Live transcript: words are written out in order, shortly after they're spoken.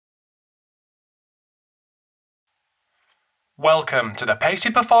Welcome to the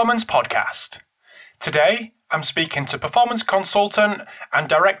Pacey Performance Podcast. Today, I'm speaking to performance consultant and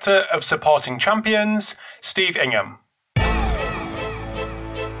director of Supporting Champions, Steve Ingham.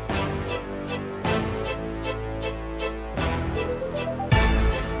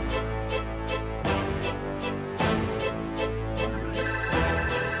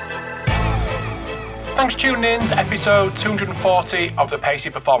 Thanks for tuning in to episode 240 of the Pacey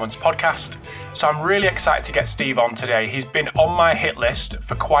Performance Podcast. So I'm really excited to get Steve on today. He's been on my hit list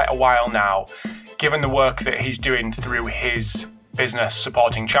for quite a while now, given the work that he's doing through his business,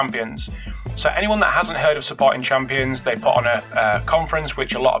 Supporting Champions. So anyone that hasn't heard of Supporting Champions, they put on a conference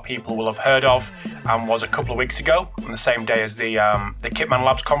which a lot of people will have heard of, and was a couple of weeks ago, on the same day as the Kitman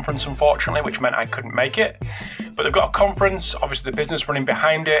Labs conference, unfortunately, which meant I couldn't make it. But they've got a conference, obviously the business running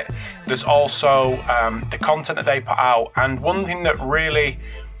behind it. There's also the content that they put out, and one thing that really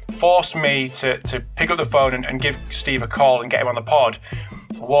forced me to pick up the phone and give Steve a call and get him on the pod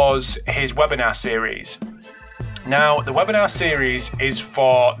was his webinar series. Now, the webinar series is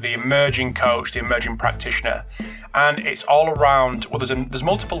for the emerging coach, the emerging practitioner, and it's all around, well, there's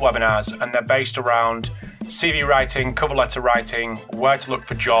multiple webinars, and they're based around CV writing, cover letter writing, where to look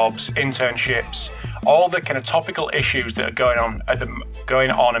for jobs, internships, all the kind of topical issues that are going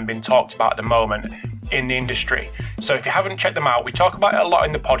on and being talked about at the moment in the industry. So if you haven't checked them out, we talk about it a lot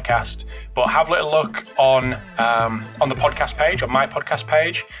in the podcast, but have a little look on the podcast page, on my podcast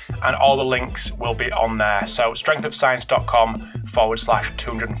page, and all the links will be on there. So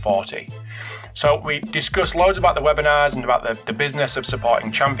strengthofscience.com/240. So we discuss loads about the webinars and about the business of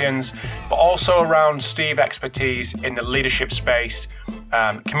Supporting Champions, but also around Steve's expertise in the leadership space,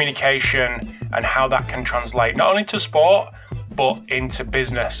 communication, and how that can translate not only to sport, but into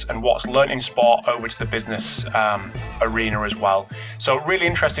business and what's learned in sport over to the business arena as well. So really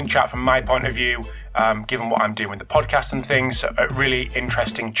interesting chat from my point of view, given what I'm doing with the podcast and things. So a really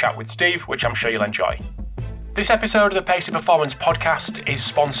interesting chat with Steve, which I'm sure you'll enjoy. This episode of the Pacey Performance Podcast is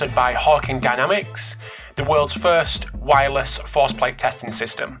sponsored by Hawkin Dynamics, the world's first wireless force plate testing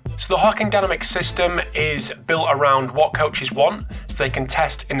system. So the Hawkin Dynamics system is built around what coaches want, so they can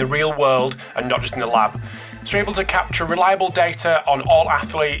test in the real world and not just in the lab. So you're able to capture reliable data on all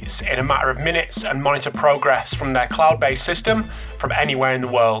athletes in a matter of minutes and monitor progress from their cloud-based system from anywhere in the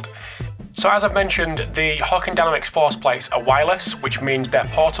world. So as I've mentioned, the Hawkin Dynamics force plates are wireless, which means they're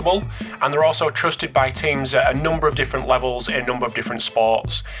portable, and they're also trusted by teams at a number of different levels in a number of different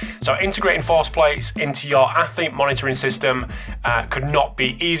sports. So integrating force plates into your athlete monitoring system could not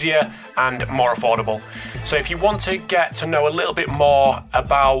be easier and more affordable. So if you want to get to know a little bit more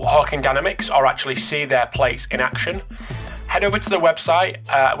about Hawkin Dynamics, or actually see their plates in action, head over to the website,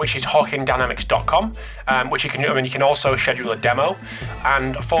 which is hawkindynamics.com, which you can also schedule a demo,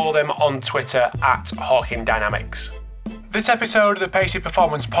 and follow them on Twitter at hawkindynamics. This episode of the Pacey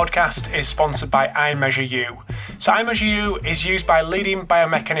Performance Podcast is sponsored by iMeasureU. So iMeasureU is used by leading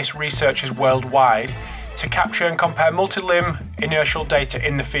biomechanist researchers worldwide to capture and compare multi-limb inertial data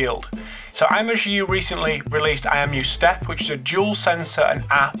in the field. So iMeasureU recently released IMU Step, which is a dual sensor and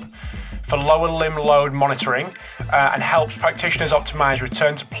app for lower limb load monitoring, and helps practitioners optimize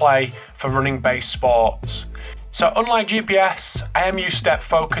return to play for running-based sports. So unlike GPS, IMU Step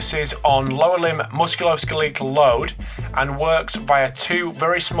focuses on lower limb musculoskeletal load and works via two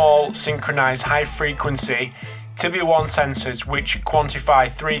very small synchronized high-frequency TIBIA1 sensors which quantify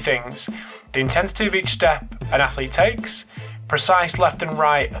three things: the intensity of each step an athlete takes, precise left and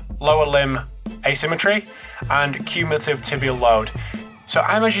right lower limb asymmetry, and cumulative tibial load. So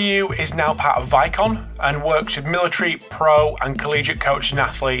iMeasureU is now part of Vicon and works with military, pro and collegiate coaches and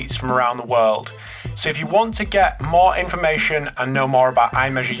athletes from around the world. So if you want to get more information and know more about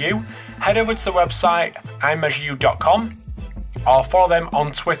iMeasureU, head over to the website iMeasureU.com or follow them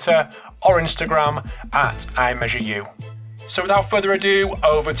on Twitter or Instagram at iMeasureU. So without further ado,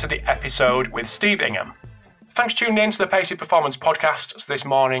 over to the episode with Steve Ingham. Thanks for tuning in to the Pacey Performance Podcast. So this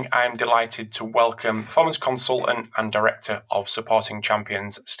morning, I am delighted to welcome performance consultant and director of Supporting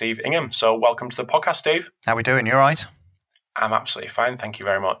Champions, Steve Ingham. So welcome to the podcast, Steve. How are we doing? You all right? I'm absolutely fine. Thank you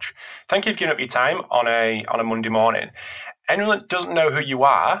very much. Thank you for giving up your time on a Monday morning. Anyone that doesn't know who you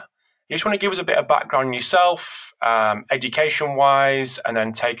are, you just want to give us a bit of background on yourself, education-wise, and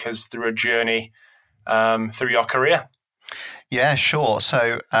then take us through a journey through your career. Yeah, sure.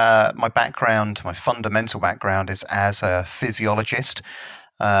 So my fundamental background is as a physiologist.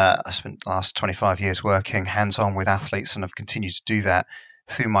 I spent the last 25 years working hands-on with athletes, and I've continued to do that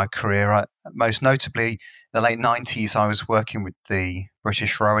through my career. Most notably, in the late 90s, I was working with the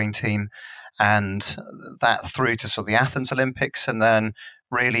British rowing team, and that through to sort of the Athens Olympics, and then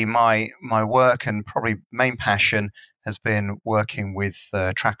really my work and probably main passion has been working with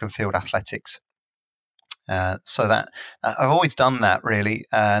track and field athletics. So that I've always done that really,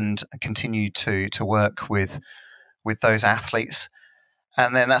 and continue to work with those athletes.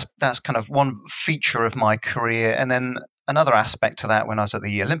 And then that's kind of one feature of my career. And then another aspect to that, when I was at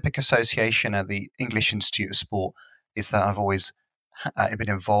the Olympic Association and the English Institute of Sport, is that I've always been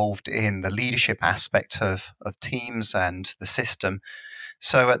involved in the leadership aspect of teams and the system.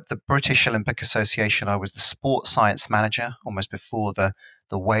 So at the British Olympic Association, I was the sports science manager almost before the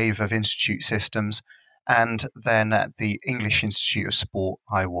wave of institute systems. And then at the English Institute of Sport,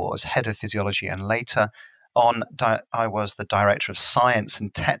 I was head of physiology, and later on, I was the director of science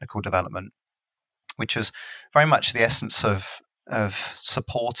and technical development, which was very much the essence of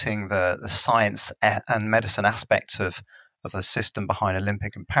supporting the science and medicine aspect of the system behind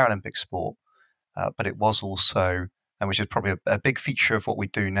Olympic and Paralympic sport. But it was also, and which is probably a big feature of what we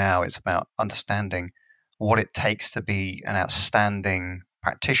do now, it's about understanding what it takes to be an outstanding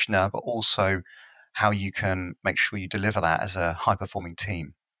practitioner, but also how you can make sure you deliver that as a high-performing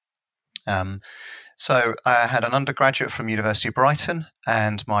team. So I had an undergraduate from University of Brighton,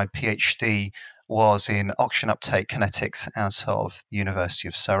 and my PhD was in oxygen uptake kinetics out of the University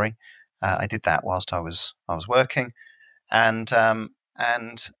of Surrey. I did that whilst I was working, and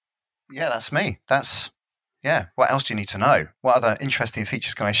yeah, that's me. What else do you need to know? What other interesting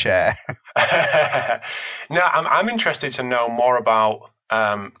features can I share? No, I'm interested to know more about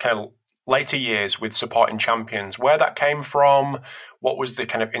kind of later years with supporting champions, where that came from, what was the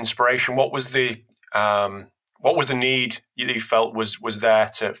kind of inspiration, what was the need you felt was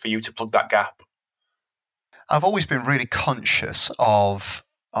there for you to plug that gap? I've always been really conscious of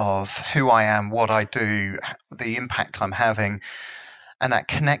who I am, what I do, the impact I'm having, and that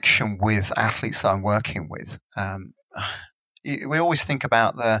connection with athletes that I'm working with. We always think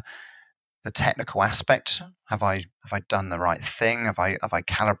about the technical aspect. Have I done the right thing? Have I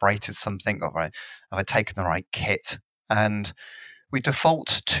calibrated something? Have I taken the right kit? And we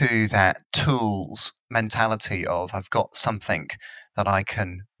default to that tools mentality of I've got something that I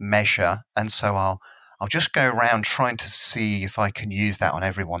can measure, and so I'll just go around trying to see if I can use that on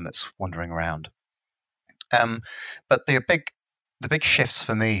everyone that's wandering around. But the big shifts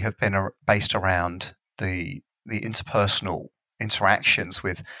for me have been based around the interpersonal interactions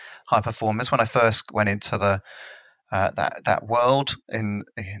with high performers. When I first went into the that world in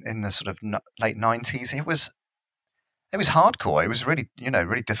the sort of late 90s, it was hardcore. It was really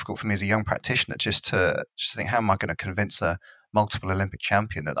really difficult for me as a young practitioner just to think, how am I going to convince a multiple Olympic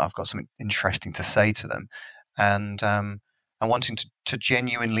champion that I've got something interesting to say to them, and wanting to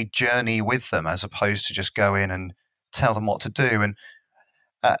genuinely journey with them as opposed to just go in and tell them what to do. And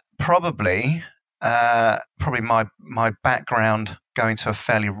probably my background going to a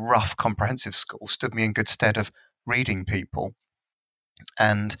fairly rough comprehensive school stood me in good stead of reading people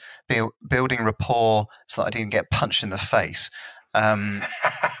and building rapport so that I didn't get punched in the face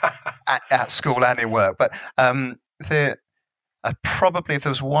at school and in work. But probably, if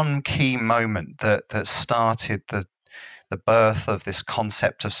there was one key moment that started the birth of this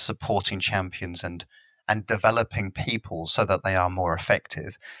concept of supporting champions and developing people so that they are more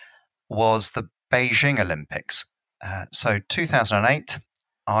effective, was the Beijing Olympics. So 2008,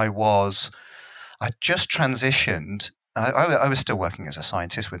 I just transitioned. I was still working as a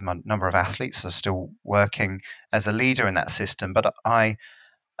scientist with my number of athletes. I was still working as a leader in that system, but I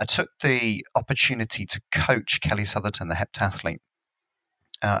took the opportunity to coach Kelly Southerton, the heptathlete.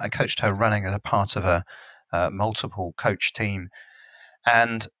 I coached her running as a part of a multiple coach team,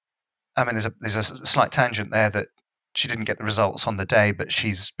 and I mean, there's a slight tangent there that she didn't get the results on the day, but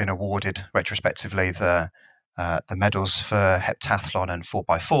she's been awarded retrospectively the medals for heptathlon and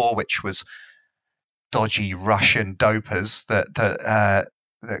 4x4, which was dodgy Russian dopers that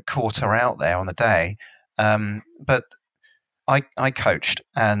caught her out there on the day. But I coached,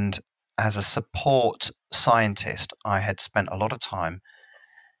 and as a support scientist, I had spent a lot of time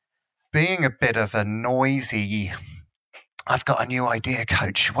being a bit of a noisy, I've got a new idea,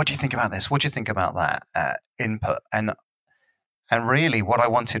 coach. What do you think about this? What do you think about that? Input. And really what I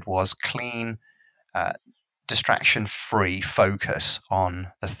wanted was clean, distraction-free focus on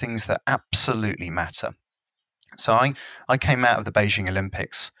the things that absolutely matter. So I came out of the Beijing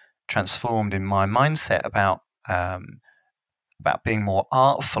Olympics transformed in my mindset about being more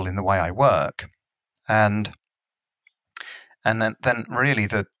artful in the way I work, and then really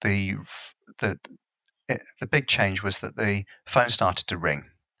the big change was that the phone started to ring,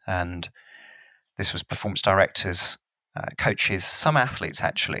 and this was performance directors, coaches, some athletes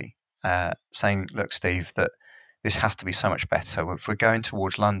actually, saying, "Look, Steve, that this has to be so much better. If we're going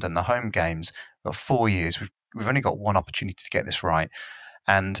towards London, the home games, we've got 4 years. We've only got one opportunity to get this right,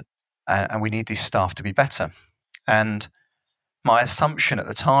 and we need these staff to be better. And my assumption at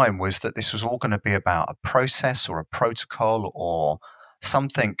the time was that this was all going to be about a process or a protocol or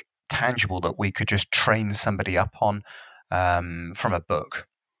something tangible that we could just train somebody up on from a book.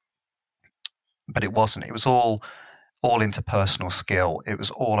 But it wasn't. It was all interpersonal skill. It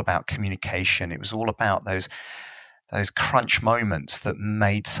was all about communication. It was all about those crunch moments that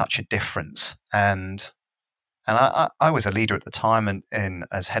made such a difference. And I was a leader at the time and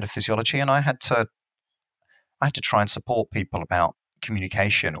as head of physiology, and I had to try and support people about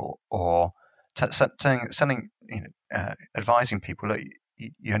communication or advising people that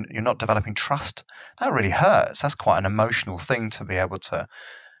you're not developing trust. That really hurts. That's quite an emotional thing to be able to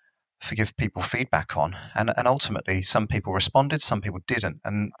give people feedback on. And ultimately, some people responded, some people didn't.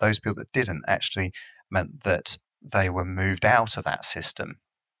 And those people that didn't actually meant that they were moved out of that system.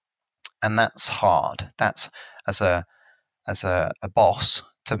 And that's hard. That's as a boss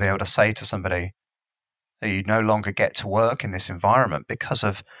to be able to say to somebody, you no longer get to work in this environment because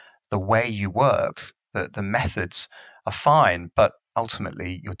of the way you work. The methods are fine, but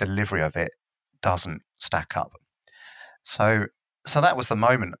ultimately your delivery of it doesn't stack up. So that was the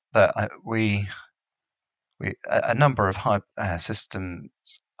moment that a number of heads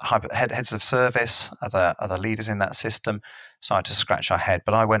of service, other leaders in that system, started to scratch our head.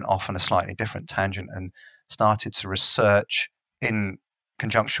 But I went off on a slightly different tangent and started to research in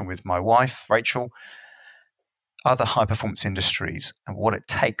conjunction with my wife, Rachel, other high-performance industries and what it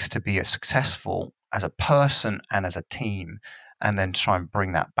takes to be successful as a person and as a team, and then try and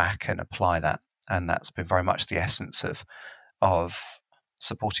bring that back and apply that. And that's been very much the essence of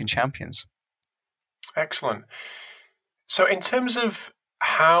supporting champions. Excellent. So in terms of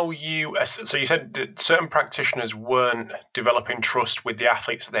how you said that certain practitioners weren't developing trust with the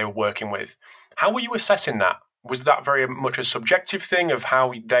athletes that they were working with. How were you assessing that? Was that very much a subjective thing of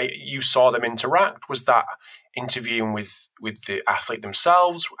how you saw them interact? Was that interviewing with the athlete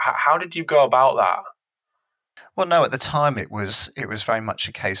themselves? How did you go about that? Well, no, at the time it was very much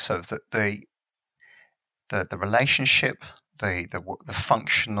a case of that the relationship, the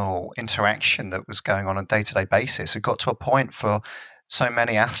functional interaction that was going on a day-to-day basis. It got to a point for so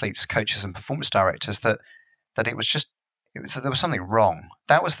many athletes, coaches, and performance directors that there was something wrong.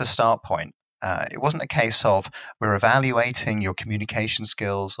 That was the start point. It wasn't a case of we're evaluating your communication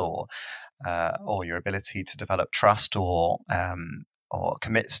skills or your ability to develop trust or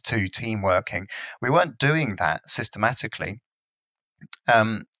commit to team working. We weren't doing that systematically.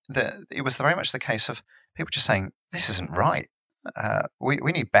 It was very much the case of people just saying, this isn't right. We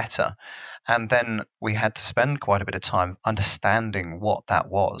need better. And then we had to spend quite a bit of time understanding what that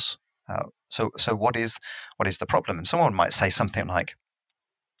was. So what is the problem? And someone might say something like,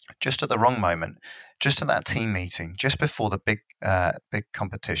 just at the wrong moment, just at that team meeting, just before the big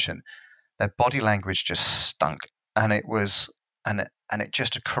competition, their body language just stunk, and it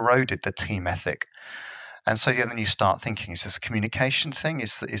just corroded the team ethic. And so then you start thinking: is this a communication thing?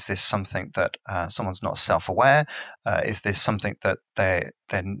 Is this something that someone's not self-aware? Is this something that they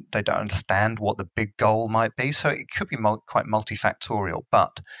don't understand what the big goal might be? So it could be quite multifactorial,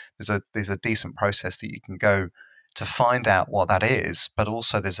 but there's a decent process that you can go to find out what that is. But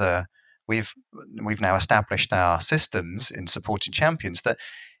also we've now established our systems in supporting champions that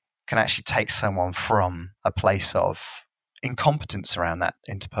can actually take someone from a place of incompetence around that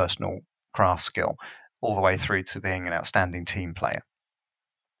interpersonal craft skill all the way through to being an outstanding team player.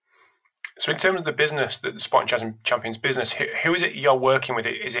 So in terms of the business, the Sporting Champions business, who is it you're working with?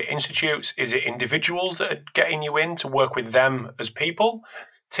 Is it institutes? Is it individuals that are getting you in to work with them as people?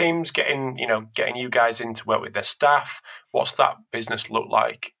 Teams getting you guys in to work with their staff? What's that business look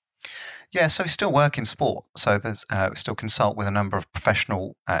like? Yeah, so we still work in sport. So we still consult with a number of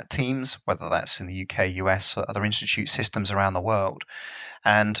professional teams, whether that's in the UK, US, or other institute systems around the world.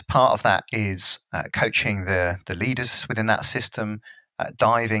 And part of that is coaching the leaders within that system,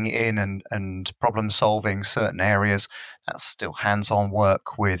 diving in and problem solving certain areas. That's still hands-on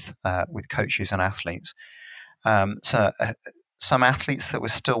work with coaches and athletes. Some athletes that we're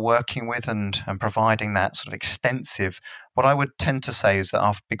still working with and providing that sort of extensive, what I would tend to say is that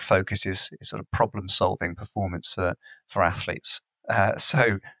our big focus is sort of problem-solving performance for athletes.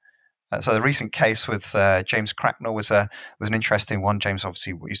 So the recent case with James Cracknell was an interesting one. James,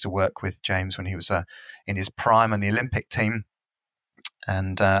 obviously, we used to work with James when he was in his prime on the Olympic team.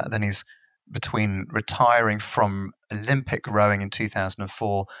 And then he's between retiring from Olympic rowing in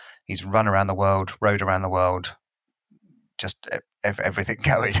 2004, he's rowed around the world, just everything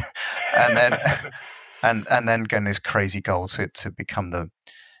going. And and then getting this crazy goal to become the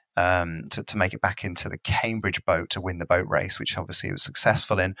to make it back into the Cambridge boat to win the boat race, which obviously he was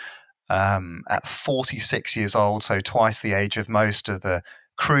successful in. At 46 years old, so twice the age of most of the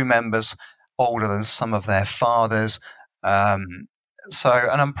crew members, older than some of their fathers. So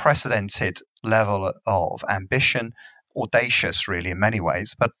an unprecedented level of ambition, audacious really in many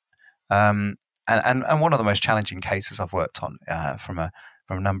ways, but and one of the most challenging cases I've worked on from a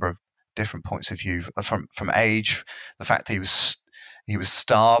number of different points of view, from age, the fact that he was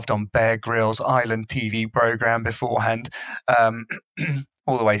starved on Bear Grylls' Island TV program beforehand,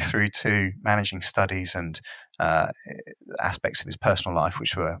 all the way through to managing studies and aspects of his personal life,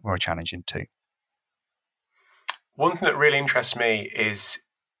 which were challenging too. One thing that really interests me is,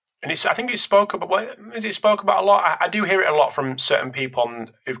 and I think it's spoke about. What is it spoke about a lot? I do hear it a lot from certain people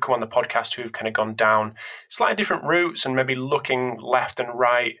who've come on the podcast who've kind of gone down slightly different routes and maybe looking left and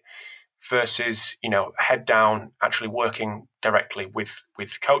right versus, head down, actually working directly with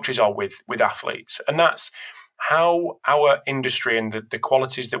coaches or with athletes. And that's how our industry and the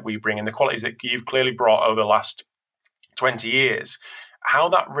qualities that we bring and the qualities that you've clearly brought over the last 20 years, how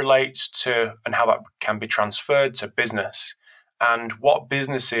that relates to and how that can be transferred to business and what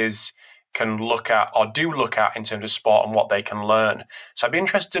businesses can look at or do look at in terms of sport and what they can learn. So I'd be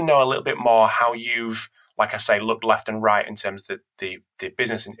interested to know a little bit more how you've, like I say, looked left and right in terms of the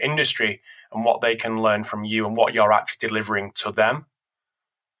business and industry and what they can learn from you and what you're actually delivering to them.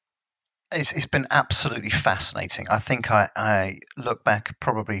 It's been absolutely fascinating. I think I look back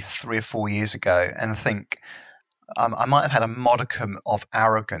probably 3 or 4 years ago and think I might have had a modicum of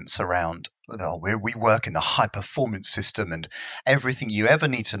arrogance around, we work in the high performance system and everything you ever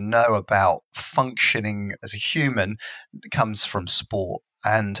need to know about functioning as a human comes from sport.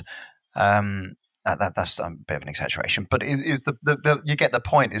 And that's a bit of an exaggeration, but you get the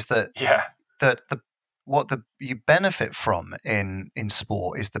point. Is that you benefit from in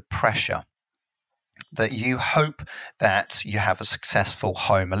sport is the pressure that you hope that you have a successful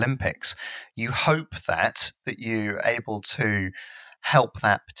home Olympics. You hope that you're able to help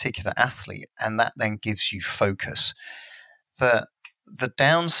that particular athlete, and that then gives you focus. The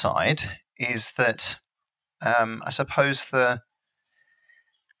downside is that I suppose the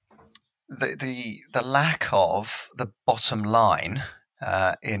lack of the bottom line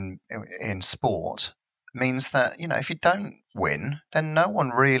in sport means that, if you don't win, then no one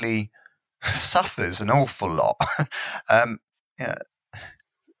really suffers an awful lot,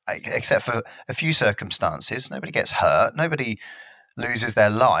 except for a few circumstances. Nobody gets hurt. Nobody loses their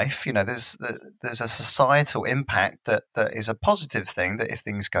life. There's a societal impact that is a positive thing, that if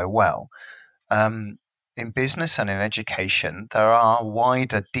things go well. In business and in education, there are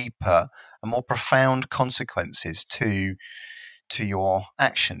wider, deeper, and more profound consequences to your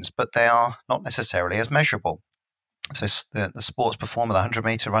actions, but they are not necessarily as measurable. So the sports performer, the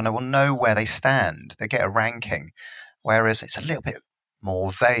 100-meter runner, will know where they stand. They get a ranking, whereas it's a little bit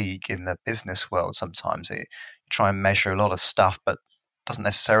more vague in the business world sometimes. You try and measure a lot of stuff, but doesn't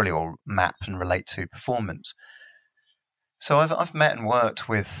necessarily all map and relate to performance. So I've met and worked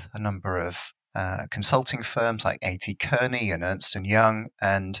with a number of consulting firms like A.T. Kearney and Ernst & Young,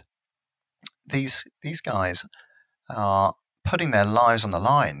 and these guys are putting their lives on the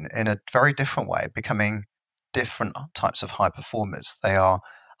line in a very different way, becoming different types of high performers. They are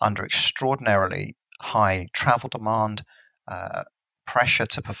under extraordinarily high travel demand, pressure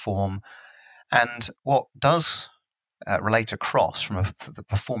to perform, and what does relate across from the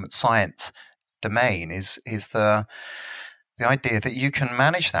performance science domain is the idea that you can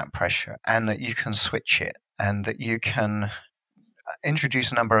manage that pressure and that you can switch it and that you can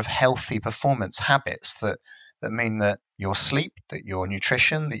introduce a number of healthy performance habits that mean that your sleep, that your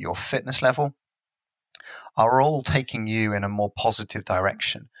nutrition, that your fitness level are all taking you in a more positive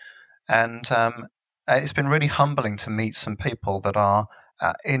direction. And it's been really humbling to meet some people that are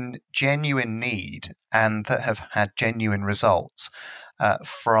in genuine need and that have had genuine results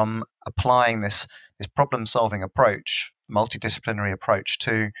from applying this problem-solving approach, multidisciplinary approach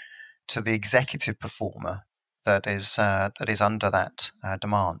to the executive performer that is under that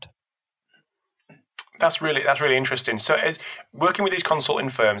demand. That's really interesting. So, as working with these consulting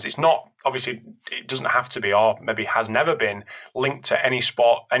firms, it's not, obviously, it doesn't have to be, or maybe has never been, linked to any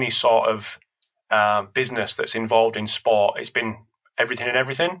sport, any sort of business that's involved in sport. It's been everything and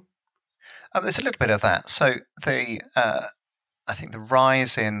everything. There's a little bit of that. So I think the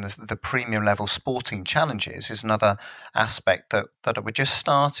rise in the premium level sporting challenges is another aspect that we're just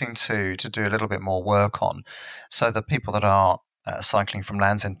starting to do a little bit more work on. So the people that are cycling from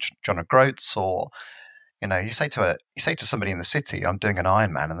Land's End, John O'Groats, or you say to somebody in the city, I'm doing an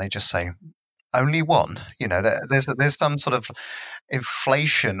Ironman, and they just say, only one. There's some sort of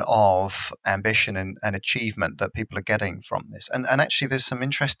inflation of ambition and achievement that people are getting from this. And actually, there's some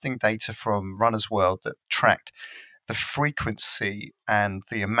interesting data from Runner's World that tracked the frequency and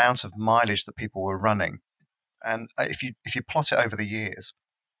the amount of mileage that people were running. And if you plot it over the years,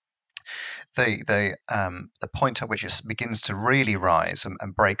 the point at which it begins to really rise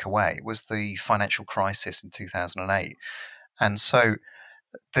and break away was the financial crisis in 2008. And so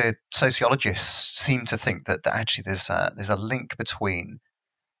the sociologists seem to think that actually there's a link between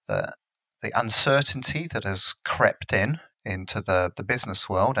the uncertainty that has crept into the business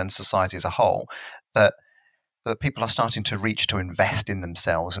world and society as a whole, that people are starting to reach to invest in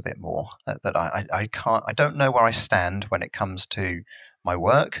themselves a bit more. That I don't know where I stand when it comes to my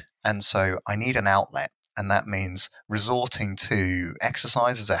work, and so I need an outlet, and that means resorting to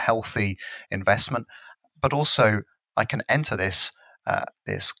exercise as a healthy investment, but also I can enter this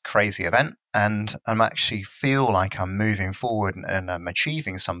crazy event, and I'm actually feel like I'm moving forward and I'm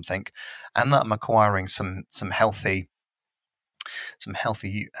achieving something, and that I'm acquiring some healthy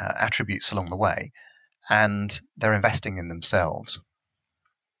attributes along the way, and they're investing in themselves.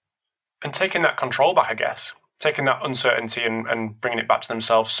 And taking that control back, I guess. Taking that uncertainty and bringing it back to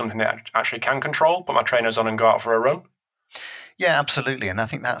themselves, something they actually can control. Put my trainers on and go out for a run. Yeah, absolutely. And I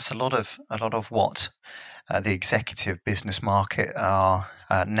think that's a lot of what the executive business market are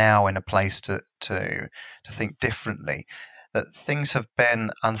now in a place to think differently. That things have been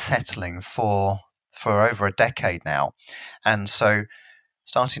unsettling for over a decade now, and so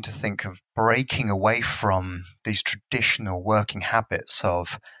starting to think of breaking away from these traditional working habits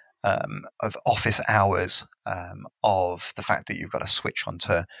of office hours, of the fact that you've got to switch on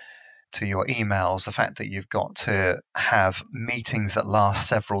to your emails, the fact that you've got to have meetings that last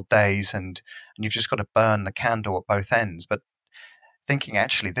several days, and you've just got to burn the candle at both ends. But thinking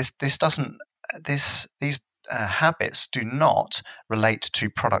actually, these habits do not relate to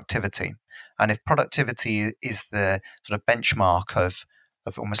productivity, and if productivity is the sort of benchmark of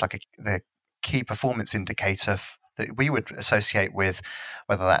almost like the key performance indicator that we would associate with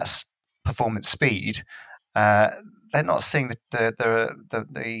whether that's performance speed, they're not seeing the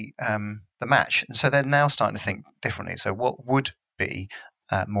match, and so they're now starting to think differently. So what would be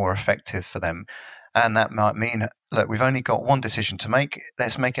more effective for them? And that might mean, look, we've only got one decision to make.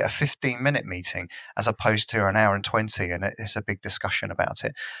 Let's make it a 15-minute meeting as opposed to an hour and 20, and it's a big discussion about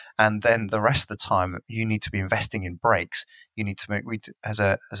it. And then the rest of the time, you need to be investing in breaks. You need to as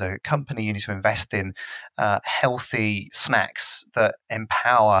a company, you need to invest in healthy snacks that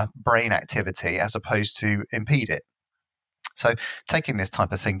empower brain activity as opposed to impede it. So taking this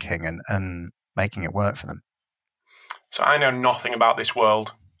type of thinking and making it work for them. So I know nothing about this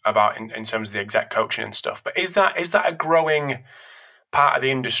world, about in terms of the exec coaching and stuff, but is that a growing part of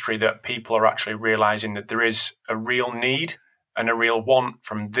the industry that people are actually realizing that there is a real need and a real want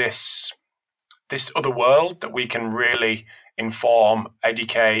from this other world that we can really inform,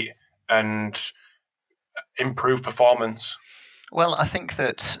 educate, and improve performance? Well, I think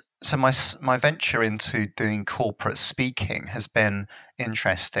that so my venture into doing corporate speaking has been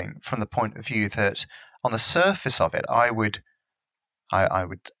interesting from the point of view that on the surface of it, I would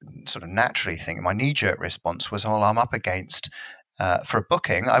sort of naturally think my knee-jerk response was, "Oh, I'm up against for a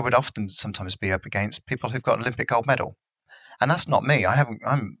booking. I would sometimes be up against people who've got an Olympic gold medal, and that's not me.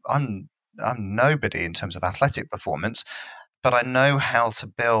 I'm nobody in terms of athletic performance, but I know how to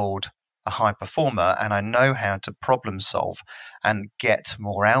build a high performer, and I know how to problem solve and get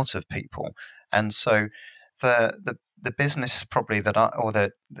more out of people. And so the business probably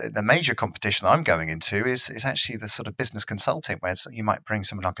the major competition that I'm going into is actually the sort of business consulting, where you might bring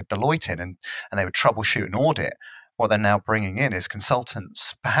someone like a Deloitte in and they would troubleshoot an audit. What they're now bringing in is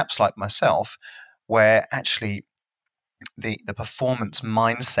consultants, perhaps like myself, where actually the performance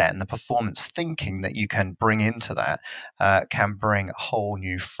mindset and the performance thinking that you can bring into that can bring a whole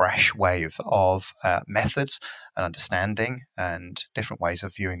new fresh wave of methods and understanding and different ways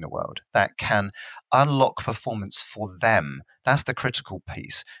of viewing the world that can unlock performance for them. That's the critical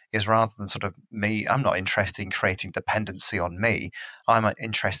piece, is rather than sort of me, I'm not interested in creating dependency on me. I'm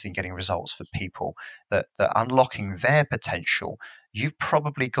interested in getting results for people, that unlocking their potential. You've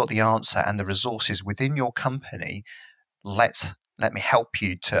probably got the answer and the resources within your company. Let me help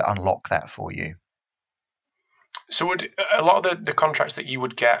you to unlock that for you. So would a lot of the contracts that you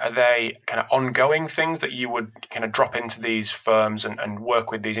would get, are they kind of ongoing things that you would kind of drop into these firms and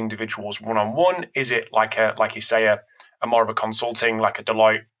work with these individuals one-on-one? Is it like you say, a more of a consulting, like a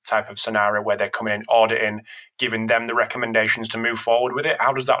Deloitte type of scenario where they're coming in, auditing, giving them the recommendations to move forward with it?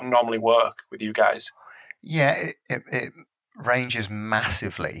 How does that normally work with you guys? Yeah, it ranges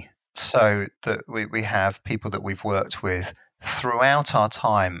massively. so that we have people that we've worked with throughout our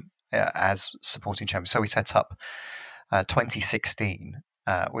time as supporting champions. So we set up 2016.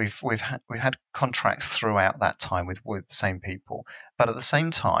 We've had contracts throughout that time with the same people, but at the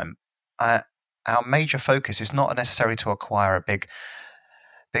same time, our major focus is not necessarily to acquire a big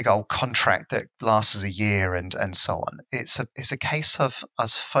old contract that lasts a year and so on. It's a case of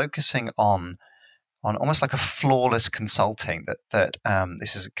us focusing on almost like a flawless consulting that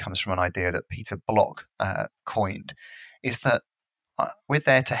comes from an idea that Peter Block coined, is that we're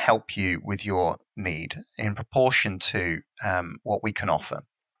there to help you with your need in proportion to what we can offer.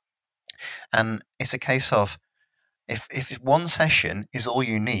 And it's a case of if one session is all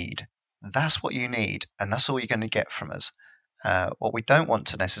you need, that's what you need, and that's all you're going to get from us. What we don't want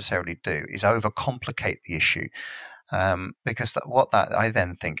to necessarily do is overcomplicate the issue, because I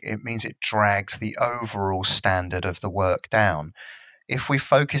then think it means it drags the overall standard of the work down. If we're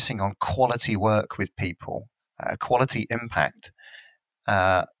focusing on quality work with people, quality impact,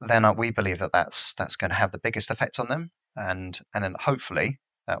 then we believe that's going to have the biggest effect on them, and then hopefully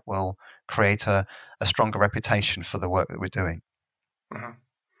that will create a stronger reputation for the work that we're doing. Mm-hmm.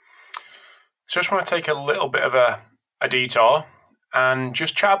 So I just want to take a little bit of a detour and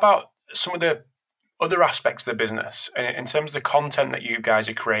just chat about some of the other aspects of the business in terms of the content that you guys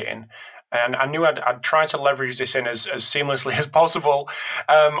are creating. And I knew I'd try to leverage this in as seamlessly as possible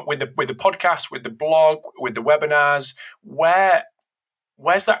with the podcast, with the blog, with the webinars.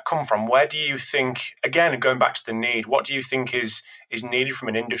 Where's that come from? Where do you think, again, going back to the need, what do you think is needed from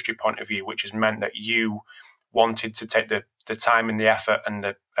an industry point of view, which has meant that you wanted to take the time and the effort and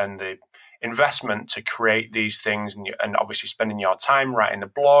the investment to create these things, and obviously spending your time writing the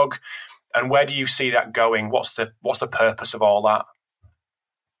blog? And where do you see that going? What's the purpose of all that?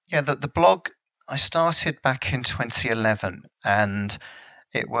 Yeah, the blog, I started back in 2011, and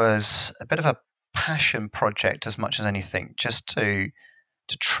it was a bit of a passion project as much as anything, just to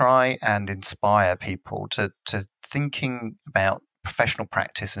try and inspire people to thinking about professional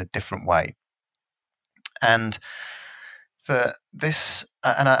practice in a different way. And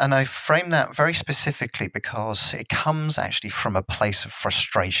I frame that very specifically because it comes actually from a place of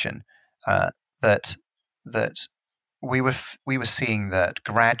frustration, that we were seeing that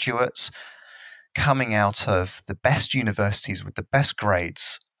graduates coming out of the best universities with the best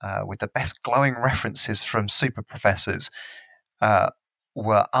grades, with the best glowing references from super professors,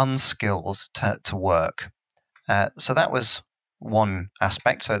 were unskilled to work. So that was one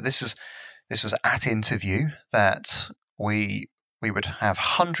aspect. So this was at interview that we would have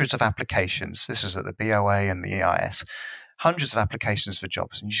hundreds of applications. This was at the BOA and the EIS, hundreds of applications for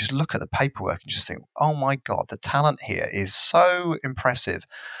jobs. And you just look at the paperwork and just think, oh my God, the talent here is so impressive.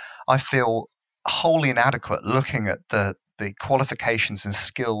 I feel wholly inadequate looking at the qualifications and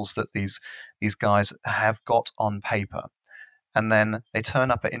skills that these guys have got on paper. And then they turn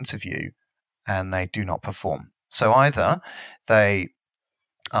up at interview and they do not perform. So either they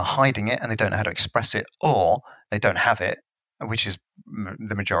are hiding it and they don't know how to express it, or they don't have it, which is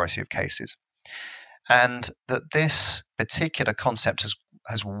the majority of cases. And that this particular concept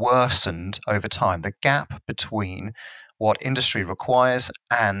has worsened over time. The gap between what industry requires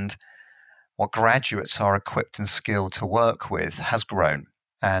and what graduates are equipped and skilled to work with has grown.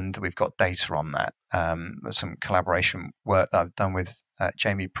 And we've got data on that. There's some collaboration work that I've done with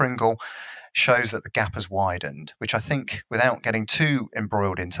Jamie Pringle shows that the gap has widened, which I think, without getting too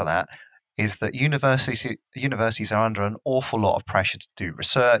embroiled into that, is that universities are under an awful lot of pressure to do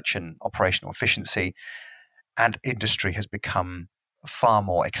research and operational efficiency, and industry has become far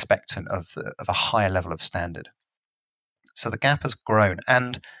more expectant of a higher level of standard. So the gap has grown,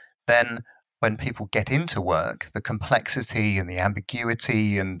 and then when people get into work, the complexity and the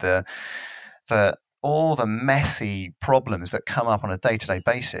ambiguity and all the messy problems that come up on a day-to-day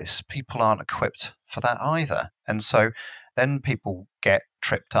basis, people aren't equipped for that either. And so then people get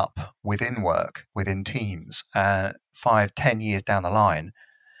tripped up within work, within teams, 5-10 years down the line.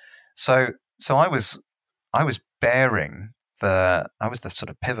 So I was the sort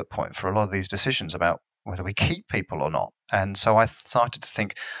of pivot point for a lot of these decisions about whether we keep people or not. And so I started to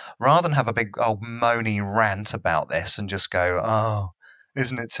think, rather than have a big old moany rant about this and just go, oh,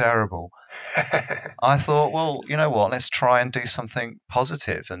 isn't it terrible? I thought, well, you know what, let's try and do something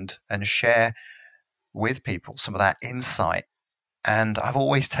positive and share with people some of that insight. And I've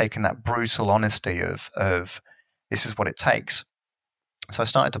always taken that brutal honesty of this is what it takes. So I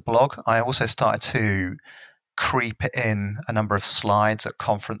started to blog. I also started to creep in a number of slides at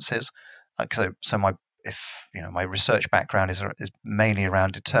conferences. So my research background is mainly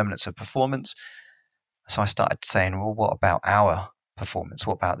around determinants of performance. So I started saying, well, what about our performance?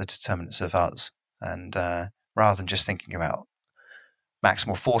 What about the determinants of us? And rather than just thinking about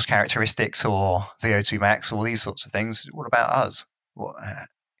maximal force characteristics or VO2 max, all these sorts of things, what about us?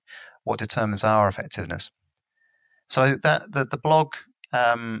 What determines our effectiveness? So that the blog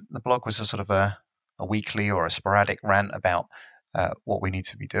was a sort of a weekly or a sporadic rant about what we need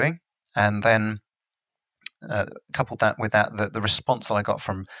to be doing, and then coupled that with the response that I got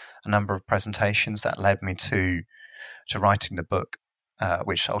from a number of presentations that led me to writing the book,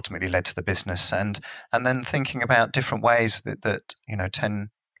 which ultimately led to the business, and then thinking about different ways that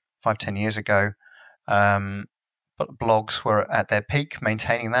 10 years ago, but blogs were at their peak,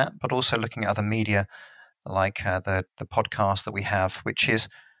 maintaining that, but also looking at other media like the podcast that we have, which is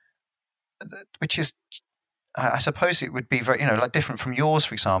I suppose it would be very like different from yours,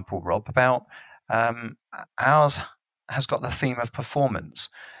 for example, Rob. About ours has got the theme of performance,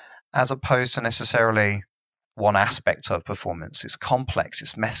 as opposed to necessarily one aspect of performance. It's complex,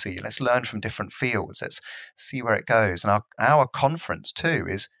 it's messy. Let's learn from different fields. Let's see where it goes. And our conference too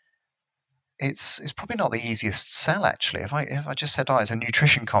it's probably not the easiest sell, actually. If I just said, it's a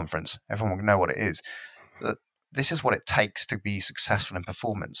nutrition conference, everyone would know what it is. But this is what it takes to be successful in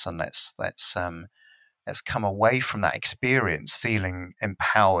performance, and let's come away from that experience feeling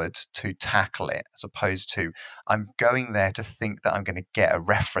empowered to tackle it, as opposed to I'm going there to think that I'm going to get a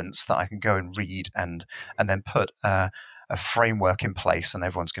reference that I can go and read and then put a framework in place and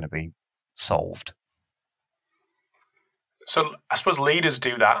everyone's going to be solved. So I suppose leaders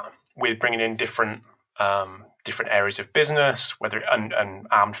do that with bringing in different areas of business, whether and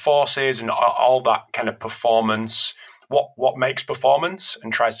armed forces and all that kind of performance. What makes performance,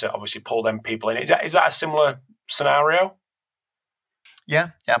 and tries to obviously pull them people in. Is that a similar scenario?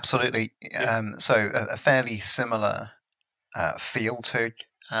 Yeah, absolutely. Yeah. So a fairly similar feel to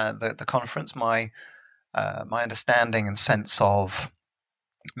the conference. My understanding and sense of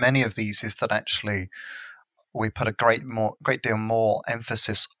many of these is that actually we put a great deal more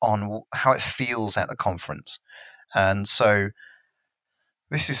emphasis on how it feels at the conference, and so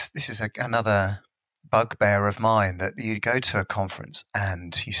this is another bugbear of mine, that you go to a conference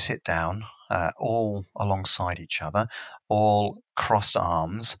and you sit down all alongside each other, all crossed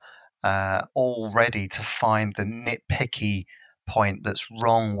arms, all ready to find the nitpicky point that's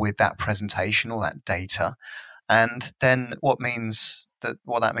wrong with that presentation or that data. And then what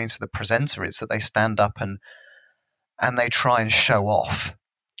that means for the presenter is that they stand up and they try and show off.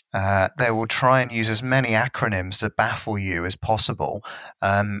 They will try and use as many acronyms to baffle you as possible,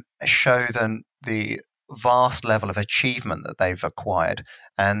 show them the vast level of achievement that they've acquired,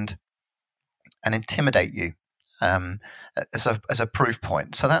 and intimidate you as a proof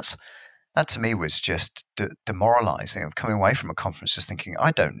point. So that to me was just demoralizing, of coming away from a conference just thinking,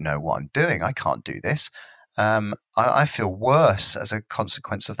 I don't know what I'm doing. I can't do this. I feel worse as a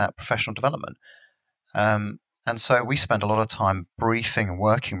consequence of that professional development. And so we spend a lot of time briefing and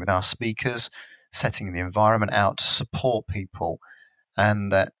working with our speakers, setting the environment out to support people,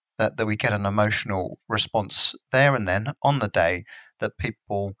 and that we get an emotional response there and then on the day, that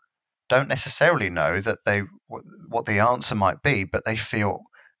people don't necessarily know that what the answer might be, but they feel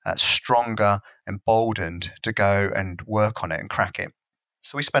stronger, emboldened to go and work on it and crack it.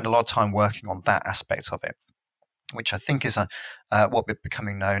 So we spend a lot of time working on that aspect of it, which I think is what we're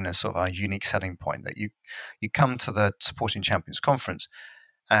becoming known as sort of our unique selling point, that you come to the Supporting Champions Conference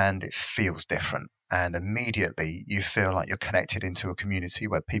and it feels different. And immediately you feel like you're connected into a community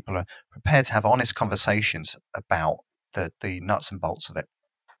where people are prepared to have honest conversations about the nuts and bolts of it.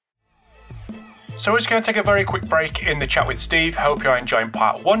 So we're just going to take a very quick break in the chat with Steve. Hope you're enjoying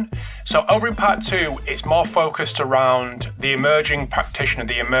part 1. So over in part 2, it's more focused around the emerging practitioner,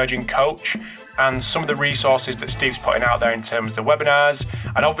 the emerging coach, and some of the resources that Steve's putting out there in terms of the webinars,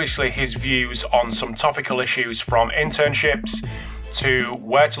 and obviously his views on some topical issues, from internships to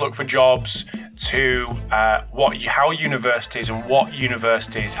where to look for jobs, to how universities and what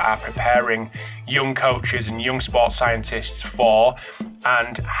universities are preparing young coaches and young sports scientists for,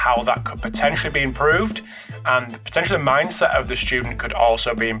 and how that could potentially be improved, and potentially the mindset of the student could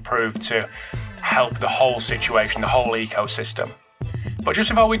also be improved to help the whole situation, the whole ecosystem. But just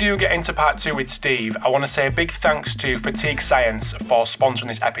before we do get into part 2 with Steve, I want to say a big thanks to Fatigue Science for sponsoring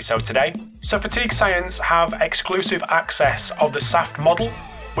this episode today. So Fatigue Science have exclusive access of the SAFT model,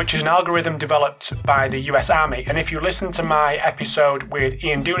 which is an algorithm developed by the US Army. And if you listen to my episode with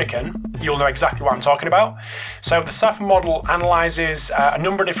Ian Dunican, you'll know exactly what I'm talking about. So the SAFT model analyzes a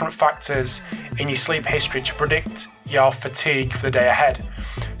number of different factors in your sleep history to predict your fatigue for the day ahead.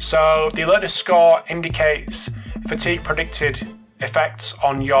 So the alertness score indicates fatigue predicted effects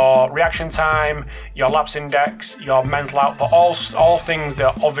on your reaction time, your lapse index, your mental output, all things that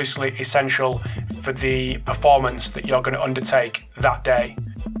are obviously essential for the performance that you're going to undertake that day.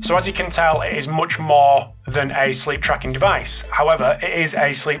 So as you can tell, it is much more than a sleep tracking device. However, it is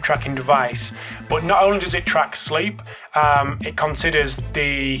a sleep tracking device, but not only does it track sleep, it considers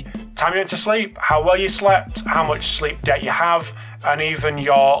the time you went to sleep, how well you slept, how much sleep debt you have, and even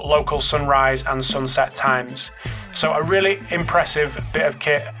your local sunrise and sunset times. So a really impressive bit of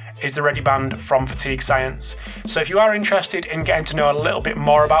kit is the ReadiBand from Fatigue Science. So if you are interested in getting to know a little bit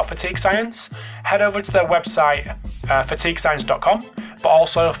more about Fatigue Science, head over to their website, fatiguescience.com, but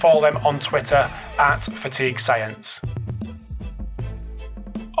also follow them on Twitter at Fatigue Science.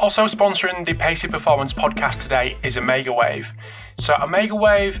 Also sponsoring the Pacey Performance podcast today is OmegaWave. So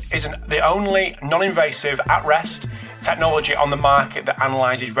OmegaWave is the only non-invasive at-rest technology on the market that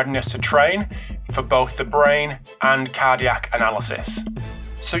analyses readiness to train for both the brain and cardiac analysis.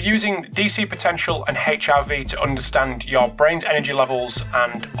 So using DC potential and HRV to understand your brain's energy levels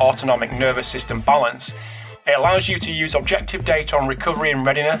and autonomic nervous system balance, it allows you to use objective data on recovery and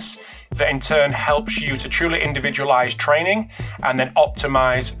readiness that in turn helps you to truly individualize training and then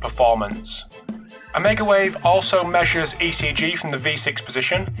optimize performance. OmegaWave also measures ECG from the V6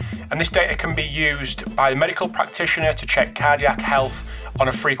 position, and this data can be used by the medical practitioner to check cardiac health on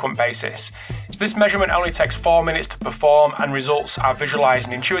a frequent basis. So this measurement only takes 4 minutes to perform, and results are visualized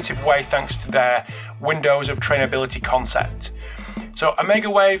in an intuitive way thanks to their windows of trainability concept. So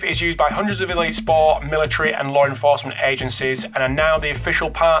OmegaWave is used by hundreds of elite sport, military and law enforcement agencies and are now the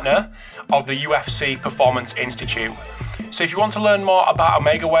official partner of the UFC Performance Institute. So if you want to learn more about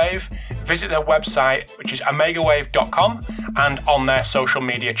OmegaWave, visit their website, which is omegawave.com, and on their social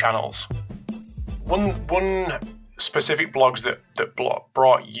media channels. One specific blogs that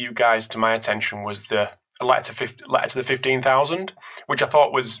brought you guys to my attention was the letter to the 15,000, which I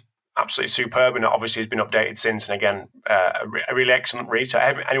thought was absolutely superb, and obviously has been updated since. And again, a really excellent read. So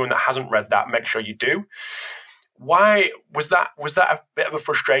anyone that hasn't read that, make sure you do. Why was that a bit of a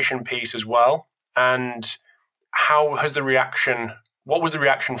frustration piece as well? And how has the reaction? What was the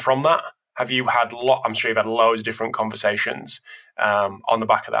reaction from that? Have you had I'm sure you've had loads of different conversations on the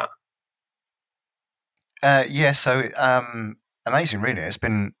back of that. So amazing, really. It's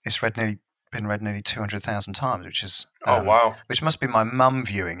been read nearly 200,000 times, which is wow, which must be my mum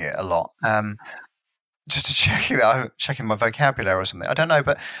viewing it a lot, just to checking my vocabulary or something. I don't know,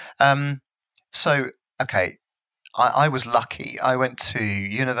 but I was lucky. I went to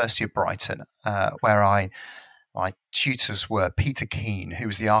University of Brighton, where my tutors were Peter Keane, who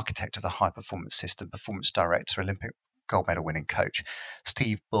was the architect of the high performance system, performance director, Olympic gold medal winning coach,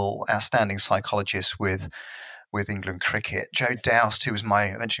 Steve Bull, outstanding psychologist with England cricket, Joe Doust, who was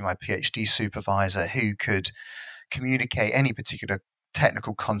eventually my PhD supervisor, who could communicate any particular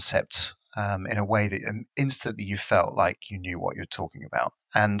technical concept in a way that instantly you felt like you knew what you're talking about.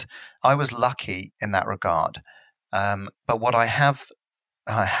 And I was lucky in that regard. But what I have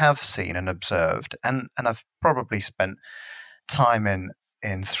seen and observed, and I've probably spent time in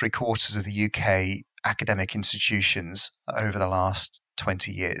 3/4 of the UK academic institutions over the last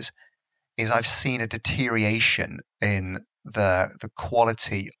 20 years, is I've seen a deterioration in the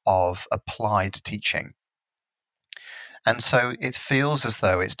quality of applied teaching. And so it feels as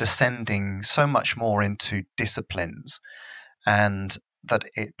though it's descending so much more into disciplines, and that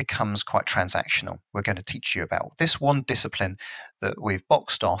it becomes quite transactional. We're going to teach you about this one discipline that we've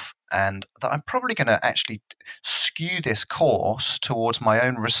boxed off, and that I'm probably going to actually skew this course towards my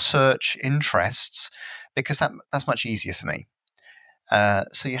own research interests, because that's much easier for me.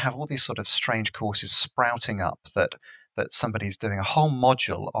 So you have all these sort of strange courses sprouting up that somebody's doing a whole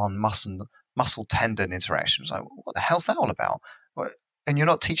module on muscle tendon interactions. Like, what the hell's that all about? And you're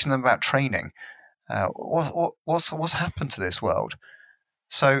not teaching them about training. What's happened to this world?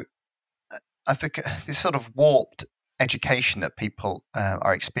 So this sort of warped education that people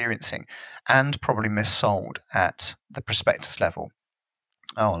are experiencing, and probably missold at the prospectus level.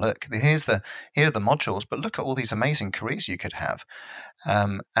 Oh, look, here are the modules, but look at all these amazing careers you could have.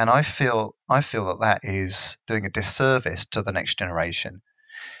 And I feel that is doing a disservice to the next generation.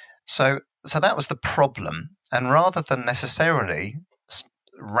 So that was the problem. And rather than necessarily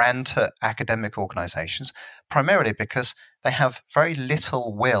rant at academic organizations, primarily because they have very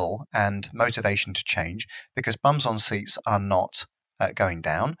little will and motivation to change, because bums on seats are not going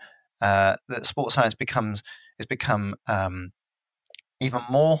down, that sports science has become even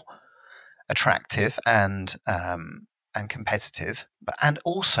more attractive and competitive, and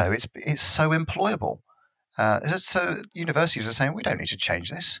also it's so employable. So universities are saying, we don't need to change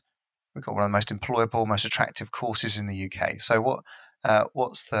this. we've got one of the most employable, most attractive courses in the UK. So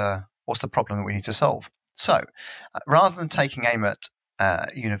what's the problem that we need to solve? So rather than taking aim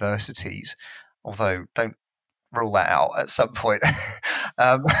at universities, although don't rule that out at some point,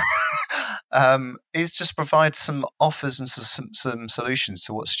 is just provide some offers and some solutions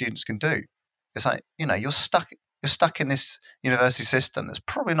to what students can do. It's like, you're stuck in this university system that's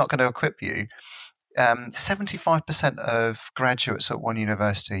probably not going to equip you. 75% of graduates at one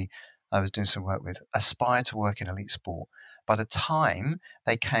university I was doing some work with aspire to work in elite sport. By the time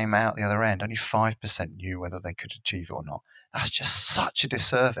they came out the other end, only 5% knew whether they could achieve it or not. That's just such a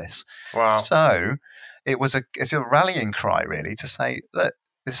disservice. Wow. So it's a rallying cry, really, to say, look,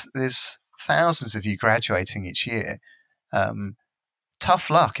 there's thousands of you graduating each year. Tough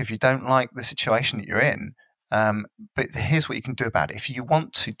luck if you don't like the situation that you're in. But here's what you can do about it. If you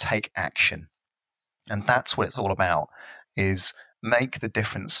want to take action, and that's what it's all about, is make the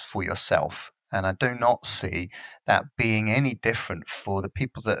difference for yourself. And I do not see that being any different for the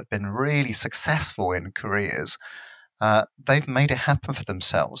people that have been really successful in careers. They've made it happen for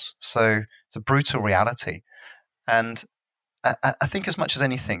themselves. So it's a brutal reality. And I think as much as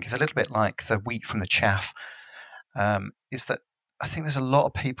anything, it's a little bit like the wheat from the chaff, is that I think there's a lot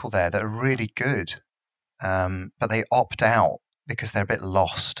of people there that are really good, but they opt out because they're a bit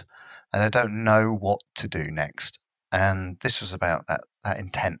lost and they don't know what to do next. And this was about that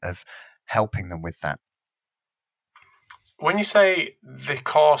intent of helping them with that. When you say the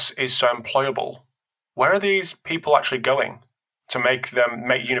course is so employable, where are these people actually going to make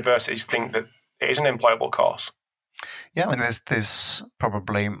universities think that it is an employable course? Yeah, I mean, there's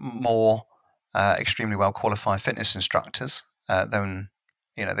probably more extremely well qualified fitness instructors than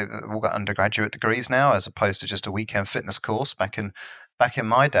they've all got undergraduate degrees now, as opposed to just a weekend fitness course. Back in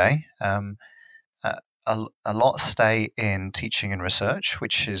my day, a lot stay in teaching and research,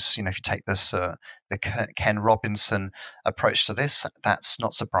 which is, if you take this the Ken Robinson approach to this, that's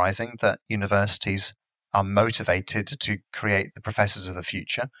not surprising that universities are motivated to create the professors of the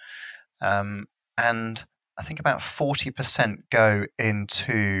future. And I think about 40% go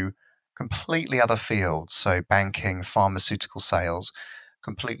into completely other fields, so banking, pharmaceutical sales,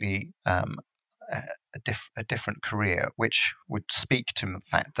 completely a different career, which would speak to the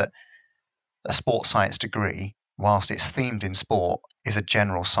fact that a sports science degree, whilst it's themed in sport, is a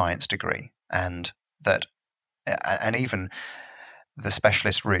general science degree, and even the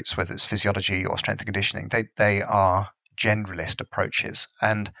specialist routes, whether it's physiology or strength and conditioning, they are generalist approaches,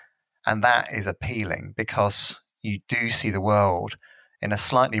 and that is appealing because you do see the world in a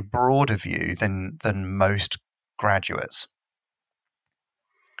slightly broader view than most graduates.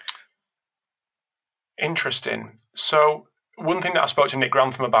 Interesting. So one thing that I spoke to Nick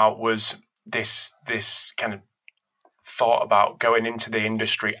Grantham about was this kind of thought about going into the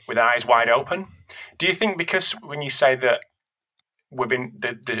industry with eyes wide open. Do you think because when you say that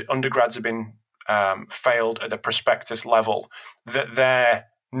the undergrads have been failed at the prospectus level, that they're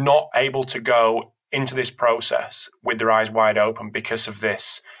not able to go into this process with their eyes wide open because of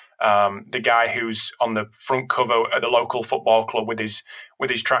this? The guy who's on the front cover at the local football club with his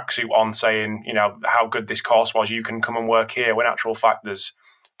tracksuit on, saying, how good this course was, you can come and work here. When in actual fact, there's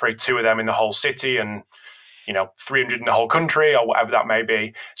probably 2 of them in the whole city, and 300 in the whole country, or whatever that may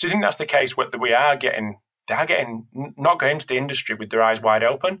be. So you think that's the case where they are getting not going into the industry with their eyes wide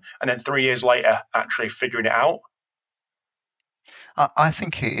open, and then 3 years later actually figuring it out? I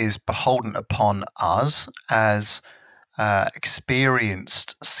think it is beholden upon us as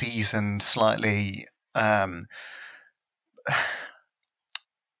experienced, seasoned, slightly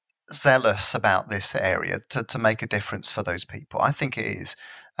zealous about this area to make a difference for those people. I think it is.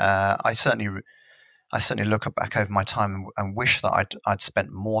 I certainly look back over my time and wish that I'd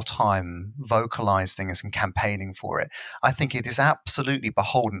spent more time vocalizing this and campaigning for it. I think it is absolutely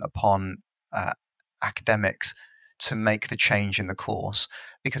beholden upon academics to make the change in the course,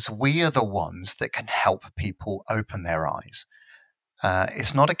 because we are the ones that can help people open their eyes.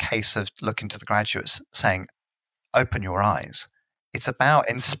 It's not a case of looking to the graduates saying, open your eyes. It's about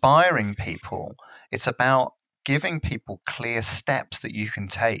inspiring people. It's about giving people clear steps that you can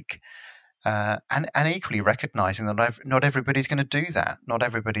take, and equally recognizing that not everybody's going to do that. Not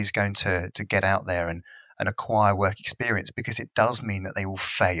everybody's going to get out there and acquire work experience, because it does mean that they will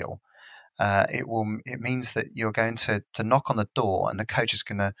fail. It means that you're going to knock on the door, and the coach is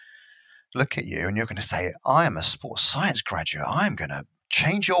going to look at you, and you're going to say, I am a sports science graduate. I am going to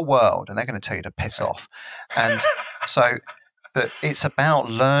change your world. And they're going to tell you to piss off. And so it's about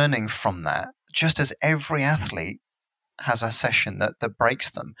learning from that, just as every athlete has a session that breaks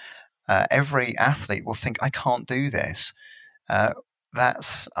them. Every athlete will think, I can't do this.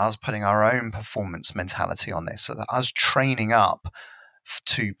 that's us putting our own performance mentality on this, so that us training up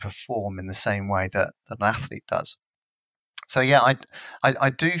to perform in the same way that an athlete does. So yeah, I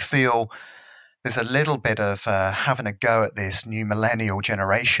do feel there's a little bit of having a go at this new millennial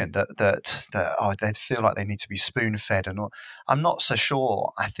generation that they feel like they need to be spoon fed, and I'm not so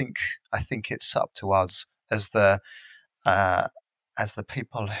sure. I think it's up to us uh, as the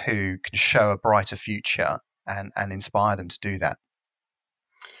people who can show a brighter future and inspire them to do that.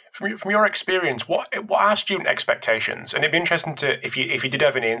 From your experience, what are student expectations? And it'd be interesting to if you did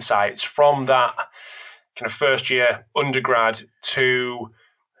have any insights from that kind of first year undergrad to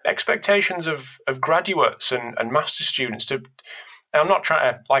expectations of graduates and master's students. And I'm not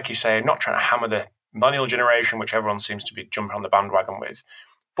trying to, like you say, I'm not trying to hammer the millennial generation, which everyone seems to be jumping on the bandwagon with.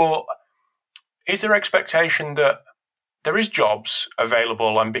 But is there expectation that there is jobs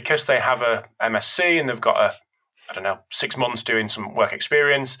available, and because they have a MSc and they've got 6 months doing some work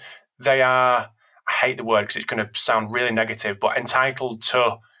experience, they are, I hate the word because it's going to sound really negative, but entitled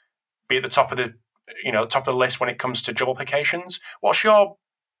to be at the top of the list when it comes to job applications? What's your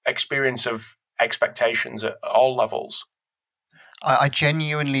experience of expectations at all levels? I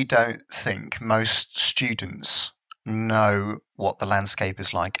genuinely don't think most students know what the landscape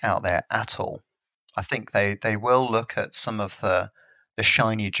is like out there at all. I think they will look at some of the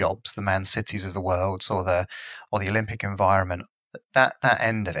shiny jobs, the Man Cities of the world, or the Olympic environment, that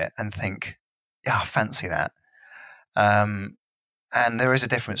end of it, and think, yeah, I fancy that. And there is a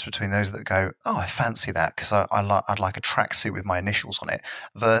difference between those that go, oh, I fancy that because I'd like a tracksuit with my initials on it,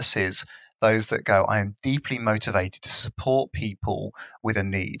 versus those that go, I am deeply motivated to support people with a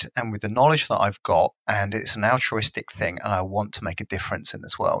need and with the knowledge that I've got, and it's an altruistic thing, and I want to make a difference in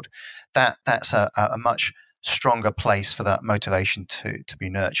this world. That's a much stronger place for that motivation to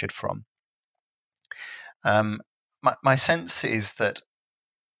be nurtured from. My sense is that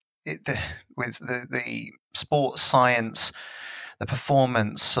with the sports science, the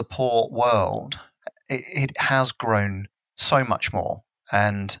performance support world, it has grown so much more.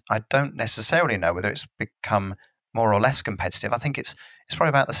 And I don't necessarily know whether it's become more or less competitive. I think it's probably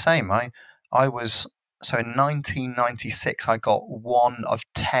about the same. I was, so in 1996, I got one of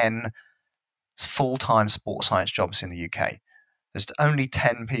 10 full-time sports science jobs in the UK. There's only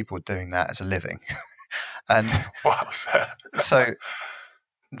 10 people doing that as a living. And wow, so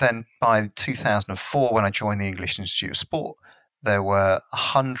then by 2004, when I joined the English Institute of Sport, there were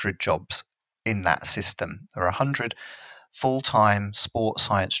 100 jobs in that system. There are 100 full-time sports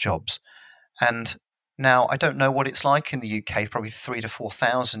science jobs. And now I don't know what it's like in the UK, probably 3,000 to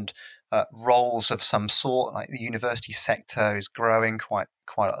 4,000 roles of some sort. Like the university sector is growing quite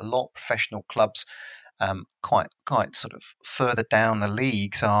a lot. Professional clubs, quite sort of further down the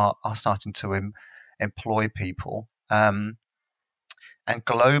leagues are starting to employ people. And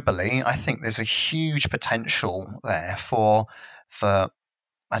globally, I think there's a huge potential there for I'm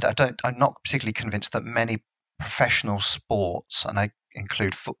not particularly convinced that many professional sports, and I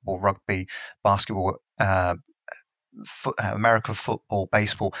include football, rugby, basketball, American football,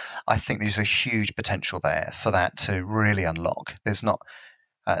 baseball. I think there's a huge potential there for that to really unlock. There's not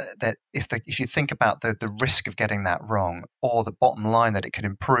that if you think about the risk of getting that wrong, or the bottom line that it could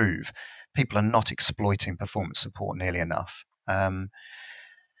improve, people are not exploiting performance support nearly enough.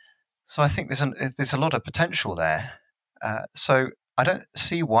 So I think there's a lot of potential there. So I don't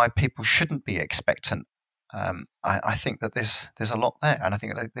see why people shouldn't be expectant. I think that there's a lot there, and I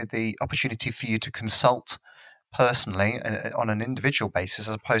think that the opportunity for you to consult personally on an individual basis,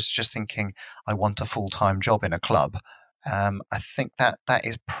 as opposed to just thinking I want a full-time job in a club, I think that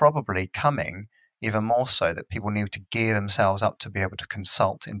is probably coming even more so, that people need to gear themselves up to be able to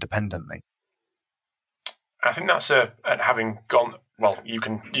consult independently. I think that's having gone. Well, you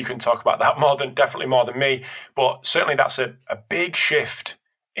can talk about that definitely more than me, but certainly that's a big shift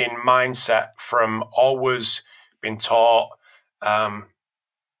in mindset from always being taught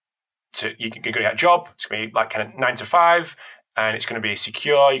you're going to get a job. It's going to be like kind of 9 to 5, and it's going to be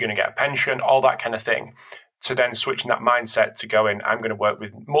secure. You're going to get a pension, all that kind of thing. To then switching that mindset to going, I'm going to work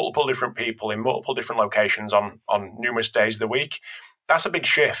with multiple different people in multiple different locations on numerous days of the week. That's a big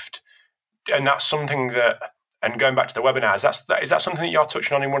shift, and that's something that. And going back to the webinars, is that something that you're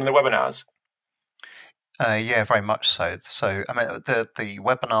touching on in one of the webinars? Yeah, very much so. So, I mean, the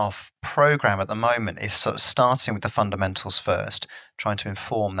webinar program at the moment is sort of starting with the fundamentals first, trying to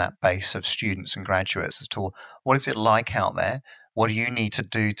inform that base of students and graduates as to what is it like out there? What do you need to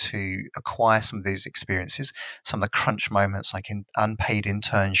do to acquire some of these experiences? Some of the crunch moments, like in unpaid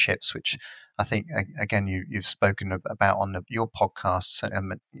internships, which I think, again, you've spoken about on your podcasts.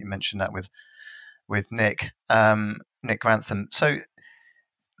 You mentioned that with Nick Grantham. So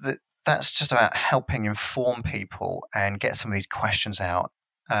that's just about helping inform people and get some of these questions out.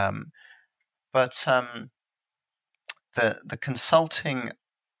 But the consulting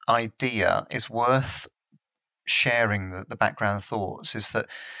idea is worth sharing. The background thoughts is that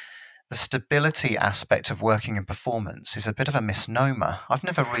the stability aspect of working in performance is a bit of a misnomer. I've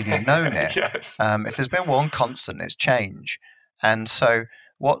never really known it. Yes. If there's been one constant, it's change. And so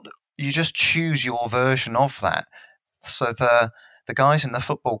what you just choose your version of that. So the guys in the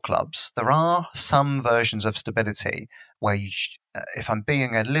football clubs, there are some versions of stability where if I'm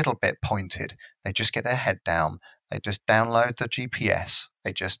being a little bit pointed, they just get their head down. They just download the GPS.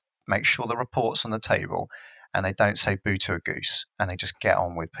 They just make sure the report's on the table, and they don't say boo to a goose, and they just get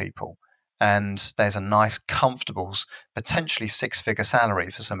on with people. And there's a nice, comfortable, potentially six-figure salary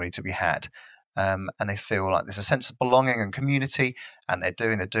for somebody to be had. And they feel like there's a sense of belonging and community, and they're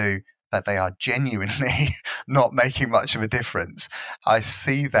doing the do, but they are genuinely not making much of a difference. I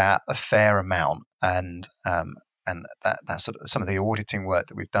see that a fair amount, and that's sort of some of the auditing work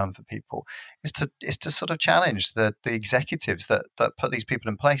that we've done for people is to sort of challenge the executives that put these people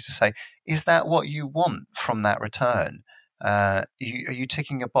in place to say, is that what you want from that return? Are you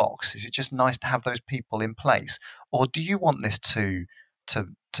ticking a box? Is it just nice to have those people in place, or do you want this to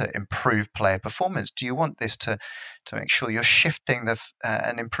improve player performance? Do you want this to make sure you're shifting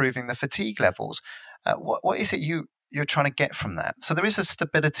and improving the fatigue levels? What is it you're trying to get from that? So there is a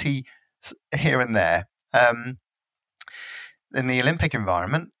stability here and there. In the Olympic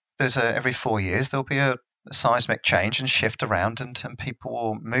environment, there's every 4 years there'll be a seismic change and shift around, and people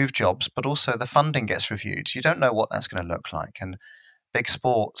will move jobs, but also the funding gets reviewed. So you don't know what that's going to look like. And big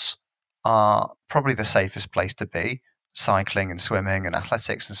sports are probably the safest place to be, cycling and swimming and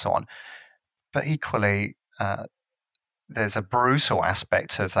athletics and so on. But equally, there's a brutal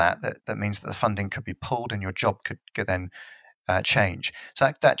aspect of that means that the funding could be pulled and your job could then change.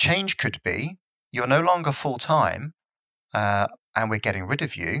 So that change could be you're no longer full-time and we're getting rid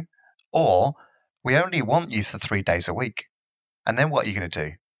of you, or we only want you for 3 days a week. And then what are you going to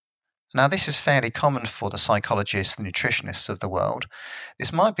do? Now, this is fairly common for the psychologists, the nutritionists of the world.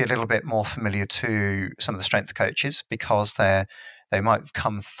 This might be a little bit more familiar to some of the strength coaches because they might have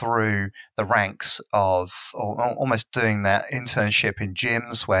come through the ranks of or almost doing that internship in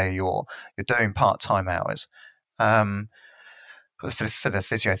gyms where you're doing part-time hours. For the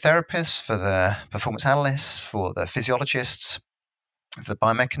physiotherapists, for the performance analysts, for the physiologists, for the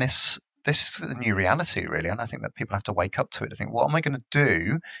biomechanists, this is a new reality, really. And I think that people have to wake up to it. I think, what am I going to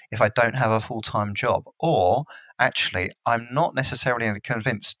do if I don't have a full-time job? Or actually, I'm not necessarily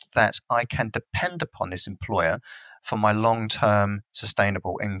convinced that I can depend upon this employer for my long-term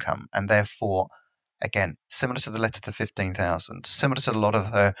sustainable income. And therefore, again, similar to the letter to 15,000, similar to a lot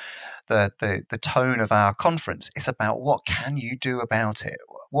of the tone of our conference, it's about what can you do about it?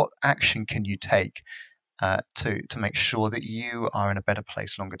 What action can you take to make sure that you are in a better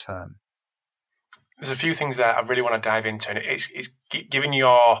place longer term? There's a few things that I really want to dive into, and it's given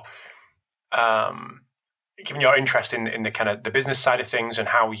your interest in the kind of the business side of things and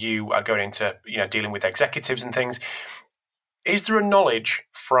how you are going into dealing with executives and things. Is there a knowledge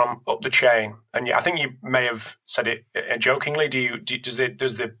from up the chain? And I think you may have said it jokingly. Does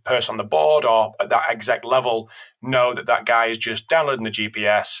the person on the board or at that exec level know that guy is just downloading the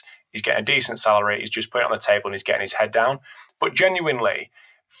GPS, he's getting a decent salary, he's just putting it on the table and he's getting his head down? But genuinely,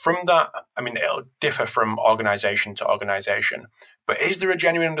 from that, I mean, it'll differ from organisation to organisation. But is there a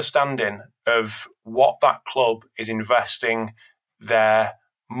genuine understanding of what that club is investing their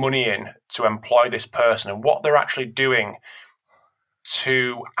money in to employ this person and what they're actually doing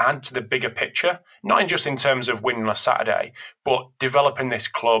to add to the bigger picture, not just in terms of winning on a Saturday, but developing this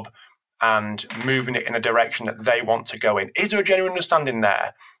club and moving it in a direction that they want to go in? Is there a genuine understanding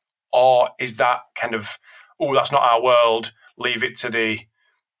there? Or is that kind of, oh, that's not our world, leave it to the,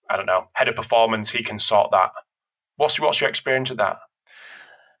 I don't know, head of performance, he can sort that? What's your experience of that?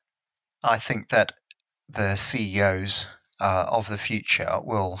 I think that the CEOs of the future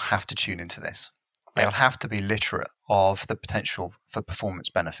will have to tune into this. They'll have to be literate of the potential for performance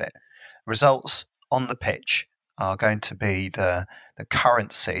benefit. Results on the pitch are going to be the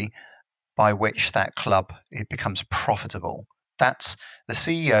currency by which that club it becomes profitable. That's the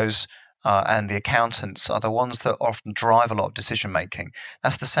CEOs and the accountants are the ones that often drive a lot of decision making.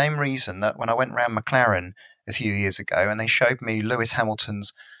 That's the same reason that when I went around McLaren a few years ago and they showed me Lewis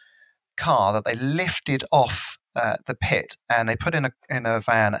Hamilton's car that they lifted off the pit and they put in a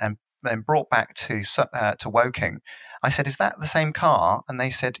van and then brought back to Woking. I said, "Is that the same car?" And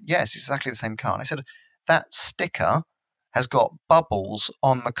they said, "Yes, it's exactly the same car." And I said, "That sticker has got bubbles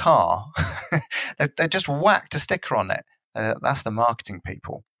on the car." They just whacked a sticker on it. That's the marketing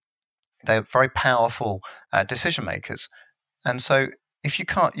people. They're very powerful decision makers. And so if you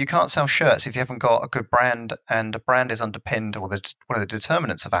can't sell shirts if you haven't got a good brand, and a brand is underpinned, or one of the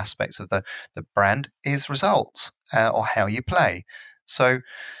determinants of aspects of the brand is results, or how you play. So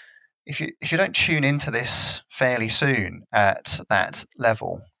if you don't tune into this fairly soon at that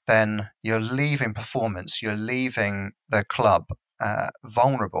level, then you're leaving performance, you're leaving the club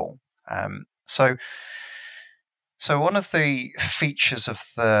vulnerable. So one of the features of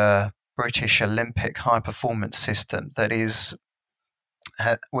the British Olympic high performance system that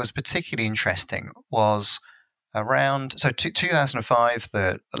was particularly interesting was around 2005,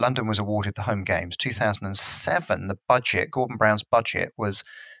 London was awarded the home games. 2007, the budget, Gordon Brown's budget, was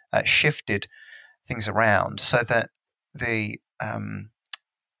shifted things around so that the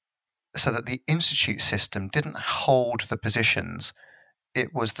institute system didn't hold the positions.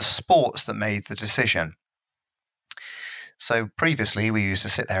 It was the sports that made the decision. So previously, we used to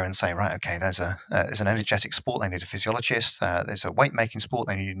sit there and say, right, okay, there's an energetic sport, they need a physiologist. There's a weight-making sport,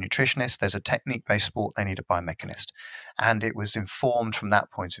 they need a nutritionist. There's a technique-based sport, they need a biomechanist. And it was informed from that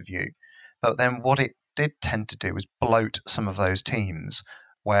point of view. But then what it did tend to do was bloat some of those teams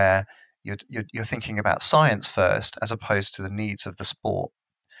where you're thinking about science first as opposed to the needs of the sport.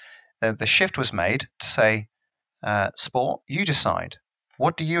 The shift was made to say, sport, you decide.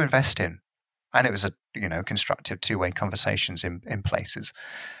 What do you invest in? And it was a constructive two-way conversations in places.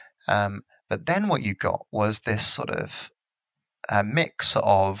 But then what you got was this sort of mix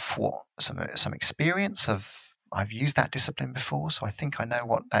of some experience of, I've used that discipline before, so I think I know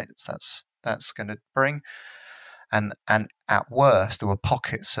what that's going to bring. And at worst, there were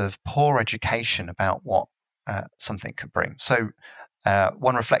pockets of poor education about what something could bring. So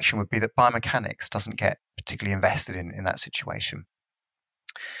one reflection would be that biomechanics doesn't get particularly invested in that situation.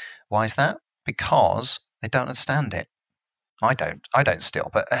 Why is that? Because they don't understand it. I don't still,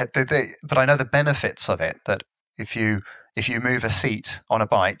 but I know the benefits of it. That if you move a seat on a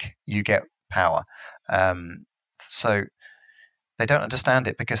bike, you get power. So they don't understand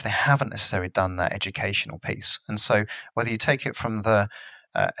it because they haven't necessarily done that educational piece. And so whether you take it from the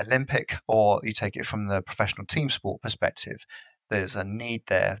Olympic or you take it from the professional team sport perspective, there's a need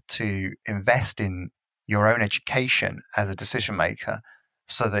there to invest in your own education as a decision maker,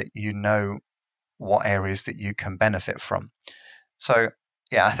 so that you know what areas that you can benefit from. So,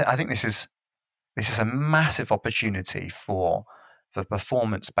 yeah, I think this is a massive opportunity for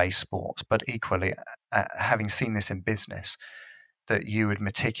performance-based sports, but equally, having seen this in business, that you would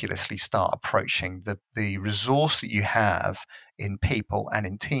meticulously start approaching the resource that you have in people and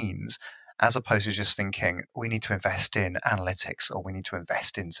in teams, as opposed to just thinking, we need to invest in analytics or we need to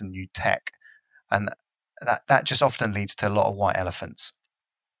invest in some new tech. And that just often leads to a lot of white elephants.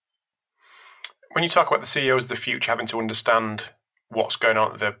 When you talk about the CEOs of the future having to understand what's going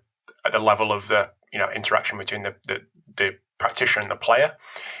on at the level of the interaction between the practitioner and the player,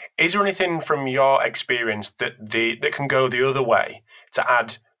 is there anything from your experience that can go the other way to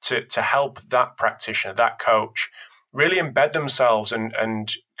add to help that practitioner, that coach, really embed themselves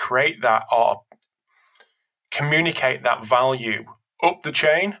and create that or communicate that value up the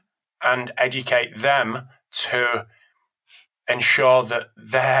chain and educate them to ensure that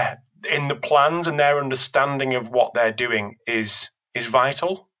they're in the plans and their understanding of what they're doing is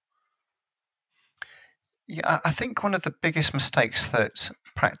vital? Yeah, I think one of the biggest mistakes that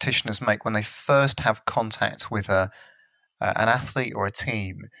practitioners make when they first have contact with an athlete or a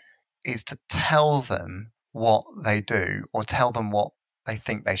team is to tell them what they do or tell them what they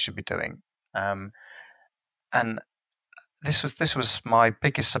think they should be doing. And this was my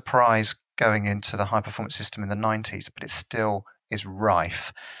biggest surprise going into the high performance system in the 90s, but it still is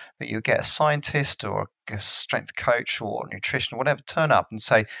rife, that you get a scientist or a strength coach or nutrition or whatever turn up and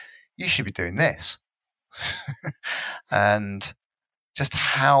say, you should be doing this. And just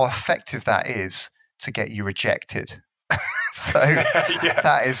how effective that is to get you rejected. So yeah.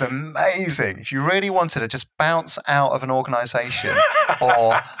 That is amazing. If you really wanted to just bounce out of an organization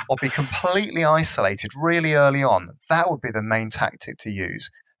or be completely isolated really early on, that would be the main tactic to use.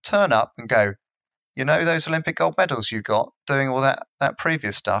 Turn up and go, those Olympic gold medals you got doing all that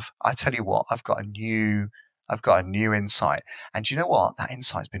previous stuff, I tell you what, I've got a new insight. And you know what? That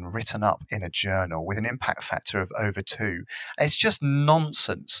insight's been written up in a journal with an impact factor of over 2. It's just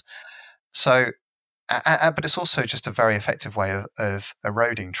nonsense. So, but it's also just a very effective way of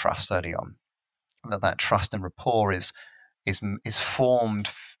eroding trust early on. That trust and rapport is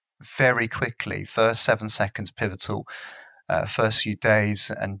formed very quickly. First 7 seconds pivotal, first few days,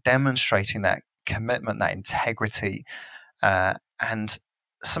 and demonstrating that commitment, that integrity, and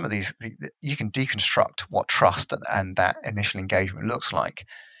some of these, you can deconstruct what trust and that initial engagement looks like.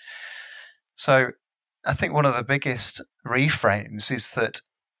 So I think one of the biggest reframes is that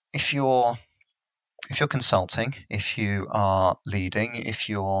if you're consulting, if you are leading, if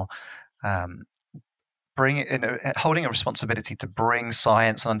you're holding a responsibility to bring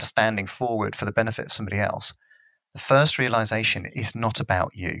science and understanding forward for the benefit of somebody else, the first realization is not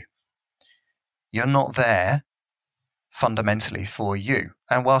about you. You're not there fundamentally for you.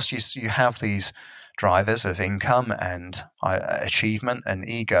 And whilst you have these drivers of income and achievement and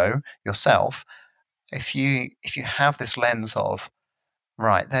ego yourself, if you have this lens of,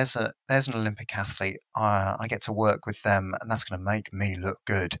 right, there's an Olympic athlete, I get to work with them, and that's going to make me look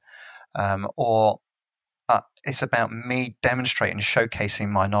good, or it's about me demonstrating, showcasing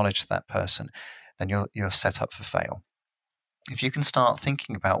my knowledge to that person, then you're set up for fail. If you can start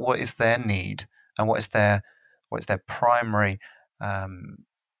thinking about what is their need and what is their primary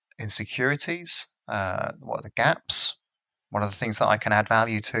insecurities, what are the gaps, what are the things that I can add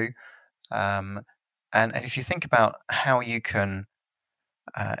value to, and if you think about how you can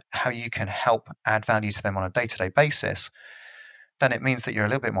help add value to them on a day-to-day basis, then it means that you're a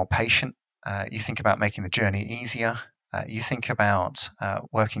little bit more patient. You think about making the journey easier. You think about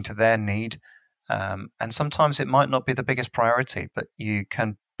working to their need. And sometimes it might not be the biggest priority, but you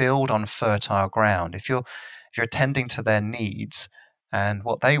can build on fertile ground. If you're attending to their needs and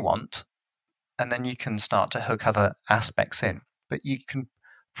what they want, and then you can start to hook other aspects in. But you can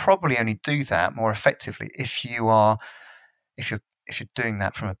probably only do that more effectively if you're doing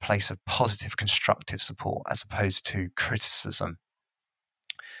that from a place of positive, constructive support as opposed to criticism.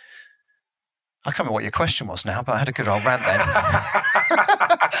 I can't remember what your question was now, but I had a good old rant then.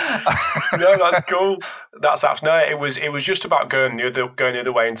 No, that's cool. That's absolutely. No, it was just about going the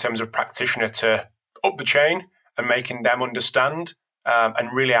other way in terms of practitioner to up the chain and making them understand and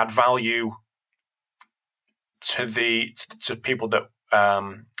really add value to people that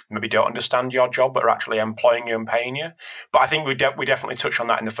maybe don't understand your job but are actually employing you and paying you. But I think we definitely touched on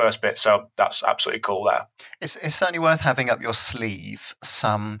that in the first bit, so that's absolutely cool there. It's certainly worth having up your sleeve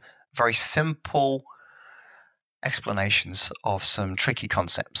some very simple explanations of some tricky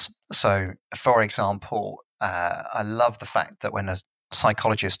concepts. So, for example, I love the fact that when a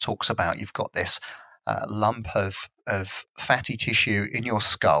psychologist talks about you've got this lump of fatty tissue in your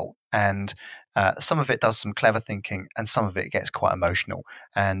skull, and some of it does some clever thinking, and some of it gets quite emotional.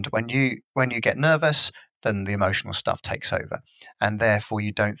 And when you get nervous, then the emotional stuff takes over, and therefore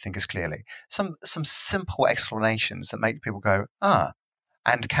you don't think as clearly. Some simple explanations that make people go,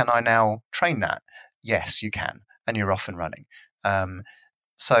 and can I now train that? Yes, you can, and you're off and running.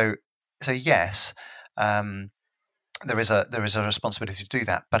 So yes, there is a responsibility to do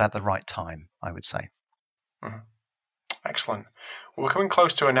that, but at the right time, I would say. Mm-hmm. Excellent. Well, we're coming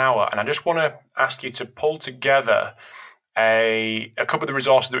close to an hour, and I just want to ask you to pull together a couple of the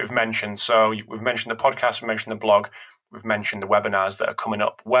resources that we've mentioned. So we've mentioned the podcast, we've mentioned the blog, we've mentioned the webinars that are coming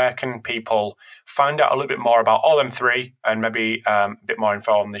up. Where can people find out a little bit more about all them three, and maybe a bit more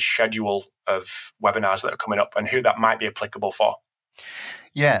info on the schedule of webinars that are coming up and who that might be applicable for?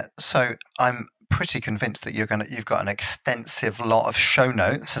 Yeah, so I'm pretty convinced that you've got an extensive lot of show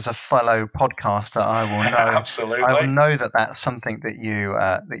notes. As a fellow podcaster, I will know. Absolutely, I will know that that's something that you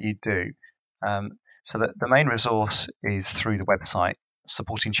do. So the main resource is through the website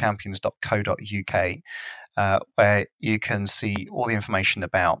supportingchampions.co.uk, where you can see all the information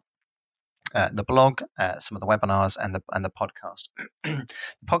about the blog, some of the webinars, and the podcast. The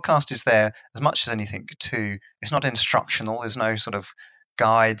podcast is there as much as anything it's not instructional. There's no sort of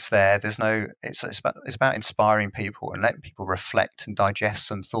guides there. There's no. It's about inspiring people and letting people reflect and digest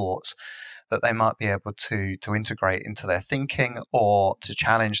some thoughts that they might be able to integrate into their thinking or to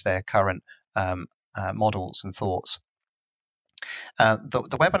challenge their current models and thoughts.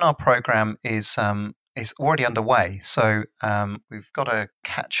 The webinar program is already underway, so we've got a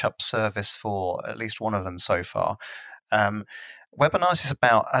catch-up service for at least one of them so far. Webinars is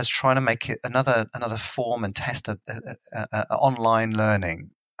about us trying to make it another form and test online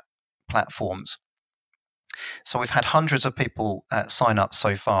learning platforms. So we've had hundreds of people sign up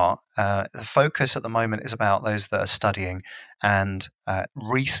so far. The focus at the moment is about those that are studying and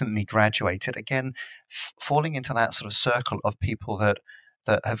recently graduated. Again, falling into that sort of circle of people that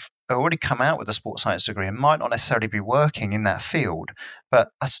have already come out with a sports science degree and might not necessarily be working in that field,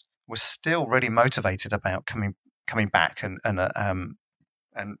 but we're still really motivated about coming back and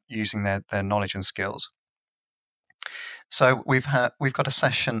using their knowledge and skills. So we've got a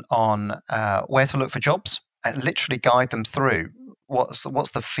session on where to look for jobs and literally guide them through what's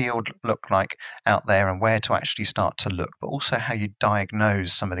the field look like out there and where to actually start to look, but also how you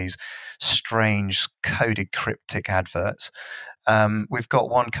diagnose some of these strange coded cryptic adverts. We've got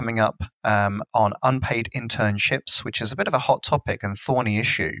one coming up on unpaid internships, which is a bit of a hot topic and thorny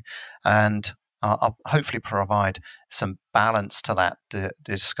issue. And I'll hopefully provide some balance to that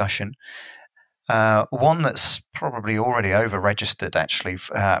discussion. One that's probably already over-registered, actually,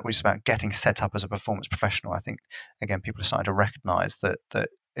 which is about getting set up as a performance professional. I think, again, people are starting to recognise that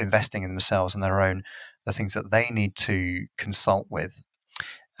investing in themselves and the things that they need to consult with.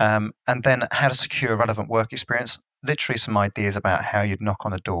 And then how to secure relevant work experience. Literally some ideas about how you'd knock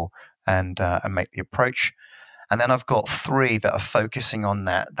on a door and make the approach. And then I've got 3 that are focusing on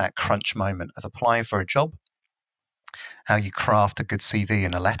that crunch moment of applying for a job, how you craft a good CV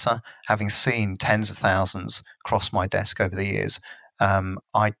in a letter. Having seen tens of thousands cross my desk over the years,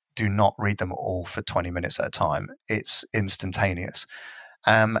 I do not read them all for 20 minutes at a time. It's instantaneous.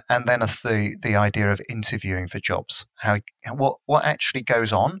 And then the idea of interviewing for jobs, what actually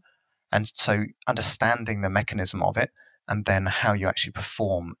goes on, and so understanding the mechanism of it, and then how you actually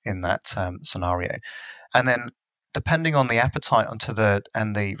perform in that scenario. And then, depending on the appetite and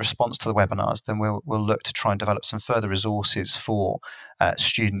the response to the webinars, then we'll look to try and develop some further resources for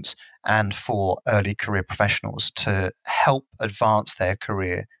students and for early career professionals to help advance their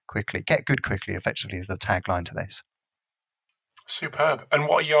career quickly. Get good quickly, effectively, is the tagline to this. Superb. And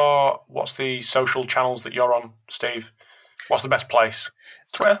what's the social channels that you're on, Steve? What's the best place?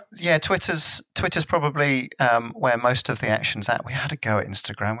 Twitter? Yeah, Twitter's probably where most of the action's at. We had a go at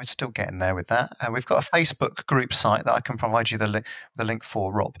Instagram. We're still getting there with that. We've got a Facebook group site that I can provide you the link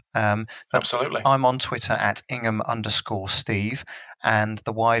for, Rob. Absolutely. I'm on Twitter at Ingham_Steve, and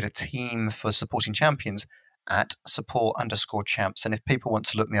the wider team for Supporting Champions at support_champs. And if people want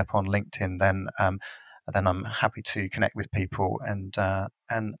to look me up on LinkedIn, then I'm happy to connect with people and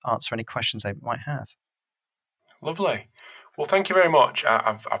answer any questions they might have. Lovely. Well, thank you very much.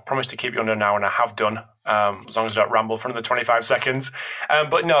 I've promised to keep you under an hour, and I have done, as long as I don't ramble for another 25 seconds.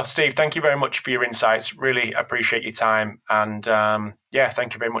 But no, Steve, thank you very much for your insights. Really appreciate your time. And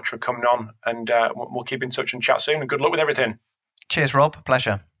thank you very much for coming on. And we'll keep in touch and chat soon. And good luck with everything. Cheers, Rob.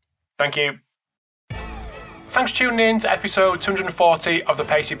 Pleasure. Thank you. Thanks for tuning in to episode 240 of the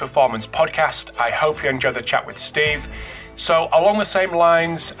Pacey Performance Podcast. I hope you enjoyed the chat with Steve. So along the same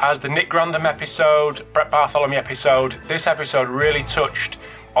lines as the Nick Grantham episode, Brett Bartholomew episode, this episode really touched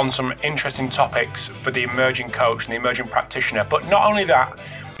on some interesting topics for the emerging coach and the emerging practitioner. But not only that,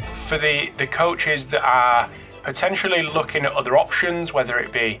 for the coaches that are potentially looking at other options, whether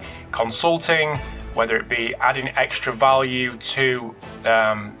it be consulting, whether it be adding extra value to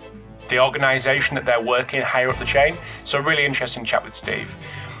the organisation that they're working higher up the chain. So a really interesting chat with Steve.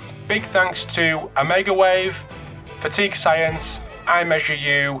 Big thanks to Omega Wave, Fatigue Science,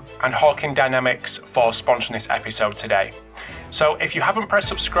 iMeasureU, and Hawking Dynamics for sponsoring this episode today. So if you haven't pressed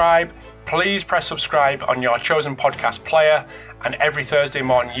subscribe, please press subscribe on your chosen podcast player, and every Thursday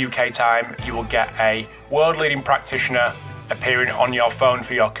morning UK time, you will get a world-leading practitioner appearing on your phone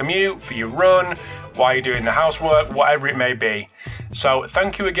for your commute, for your run, while you're doing the housework, whatever it may be. So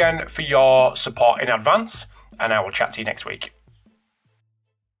thank you again for your support in advance, and I will chat to you next week.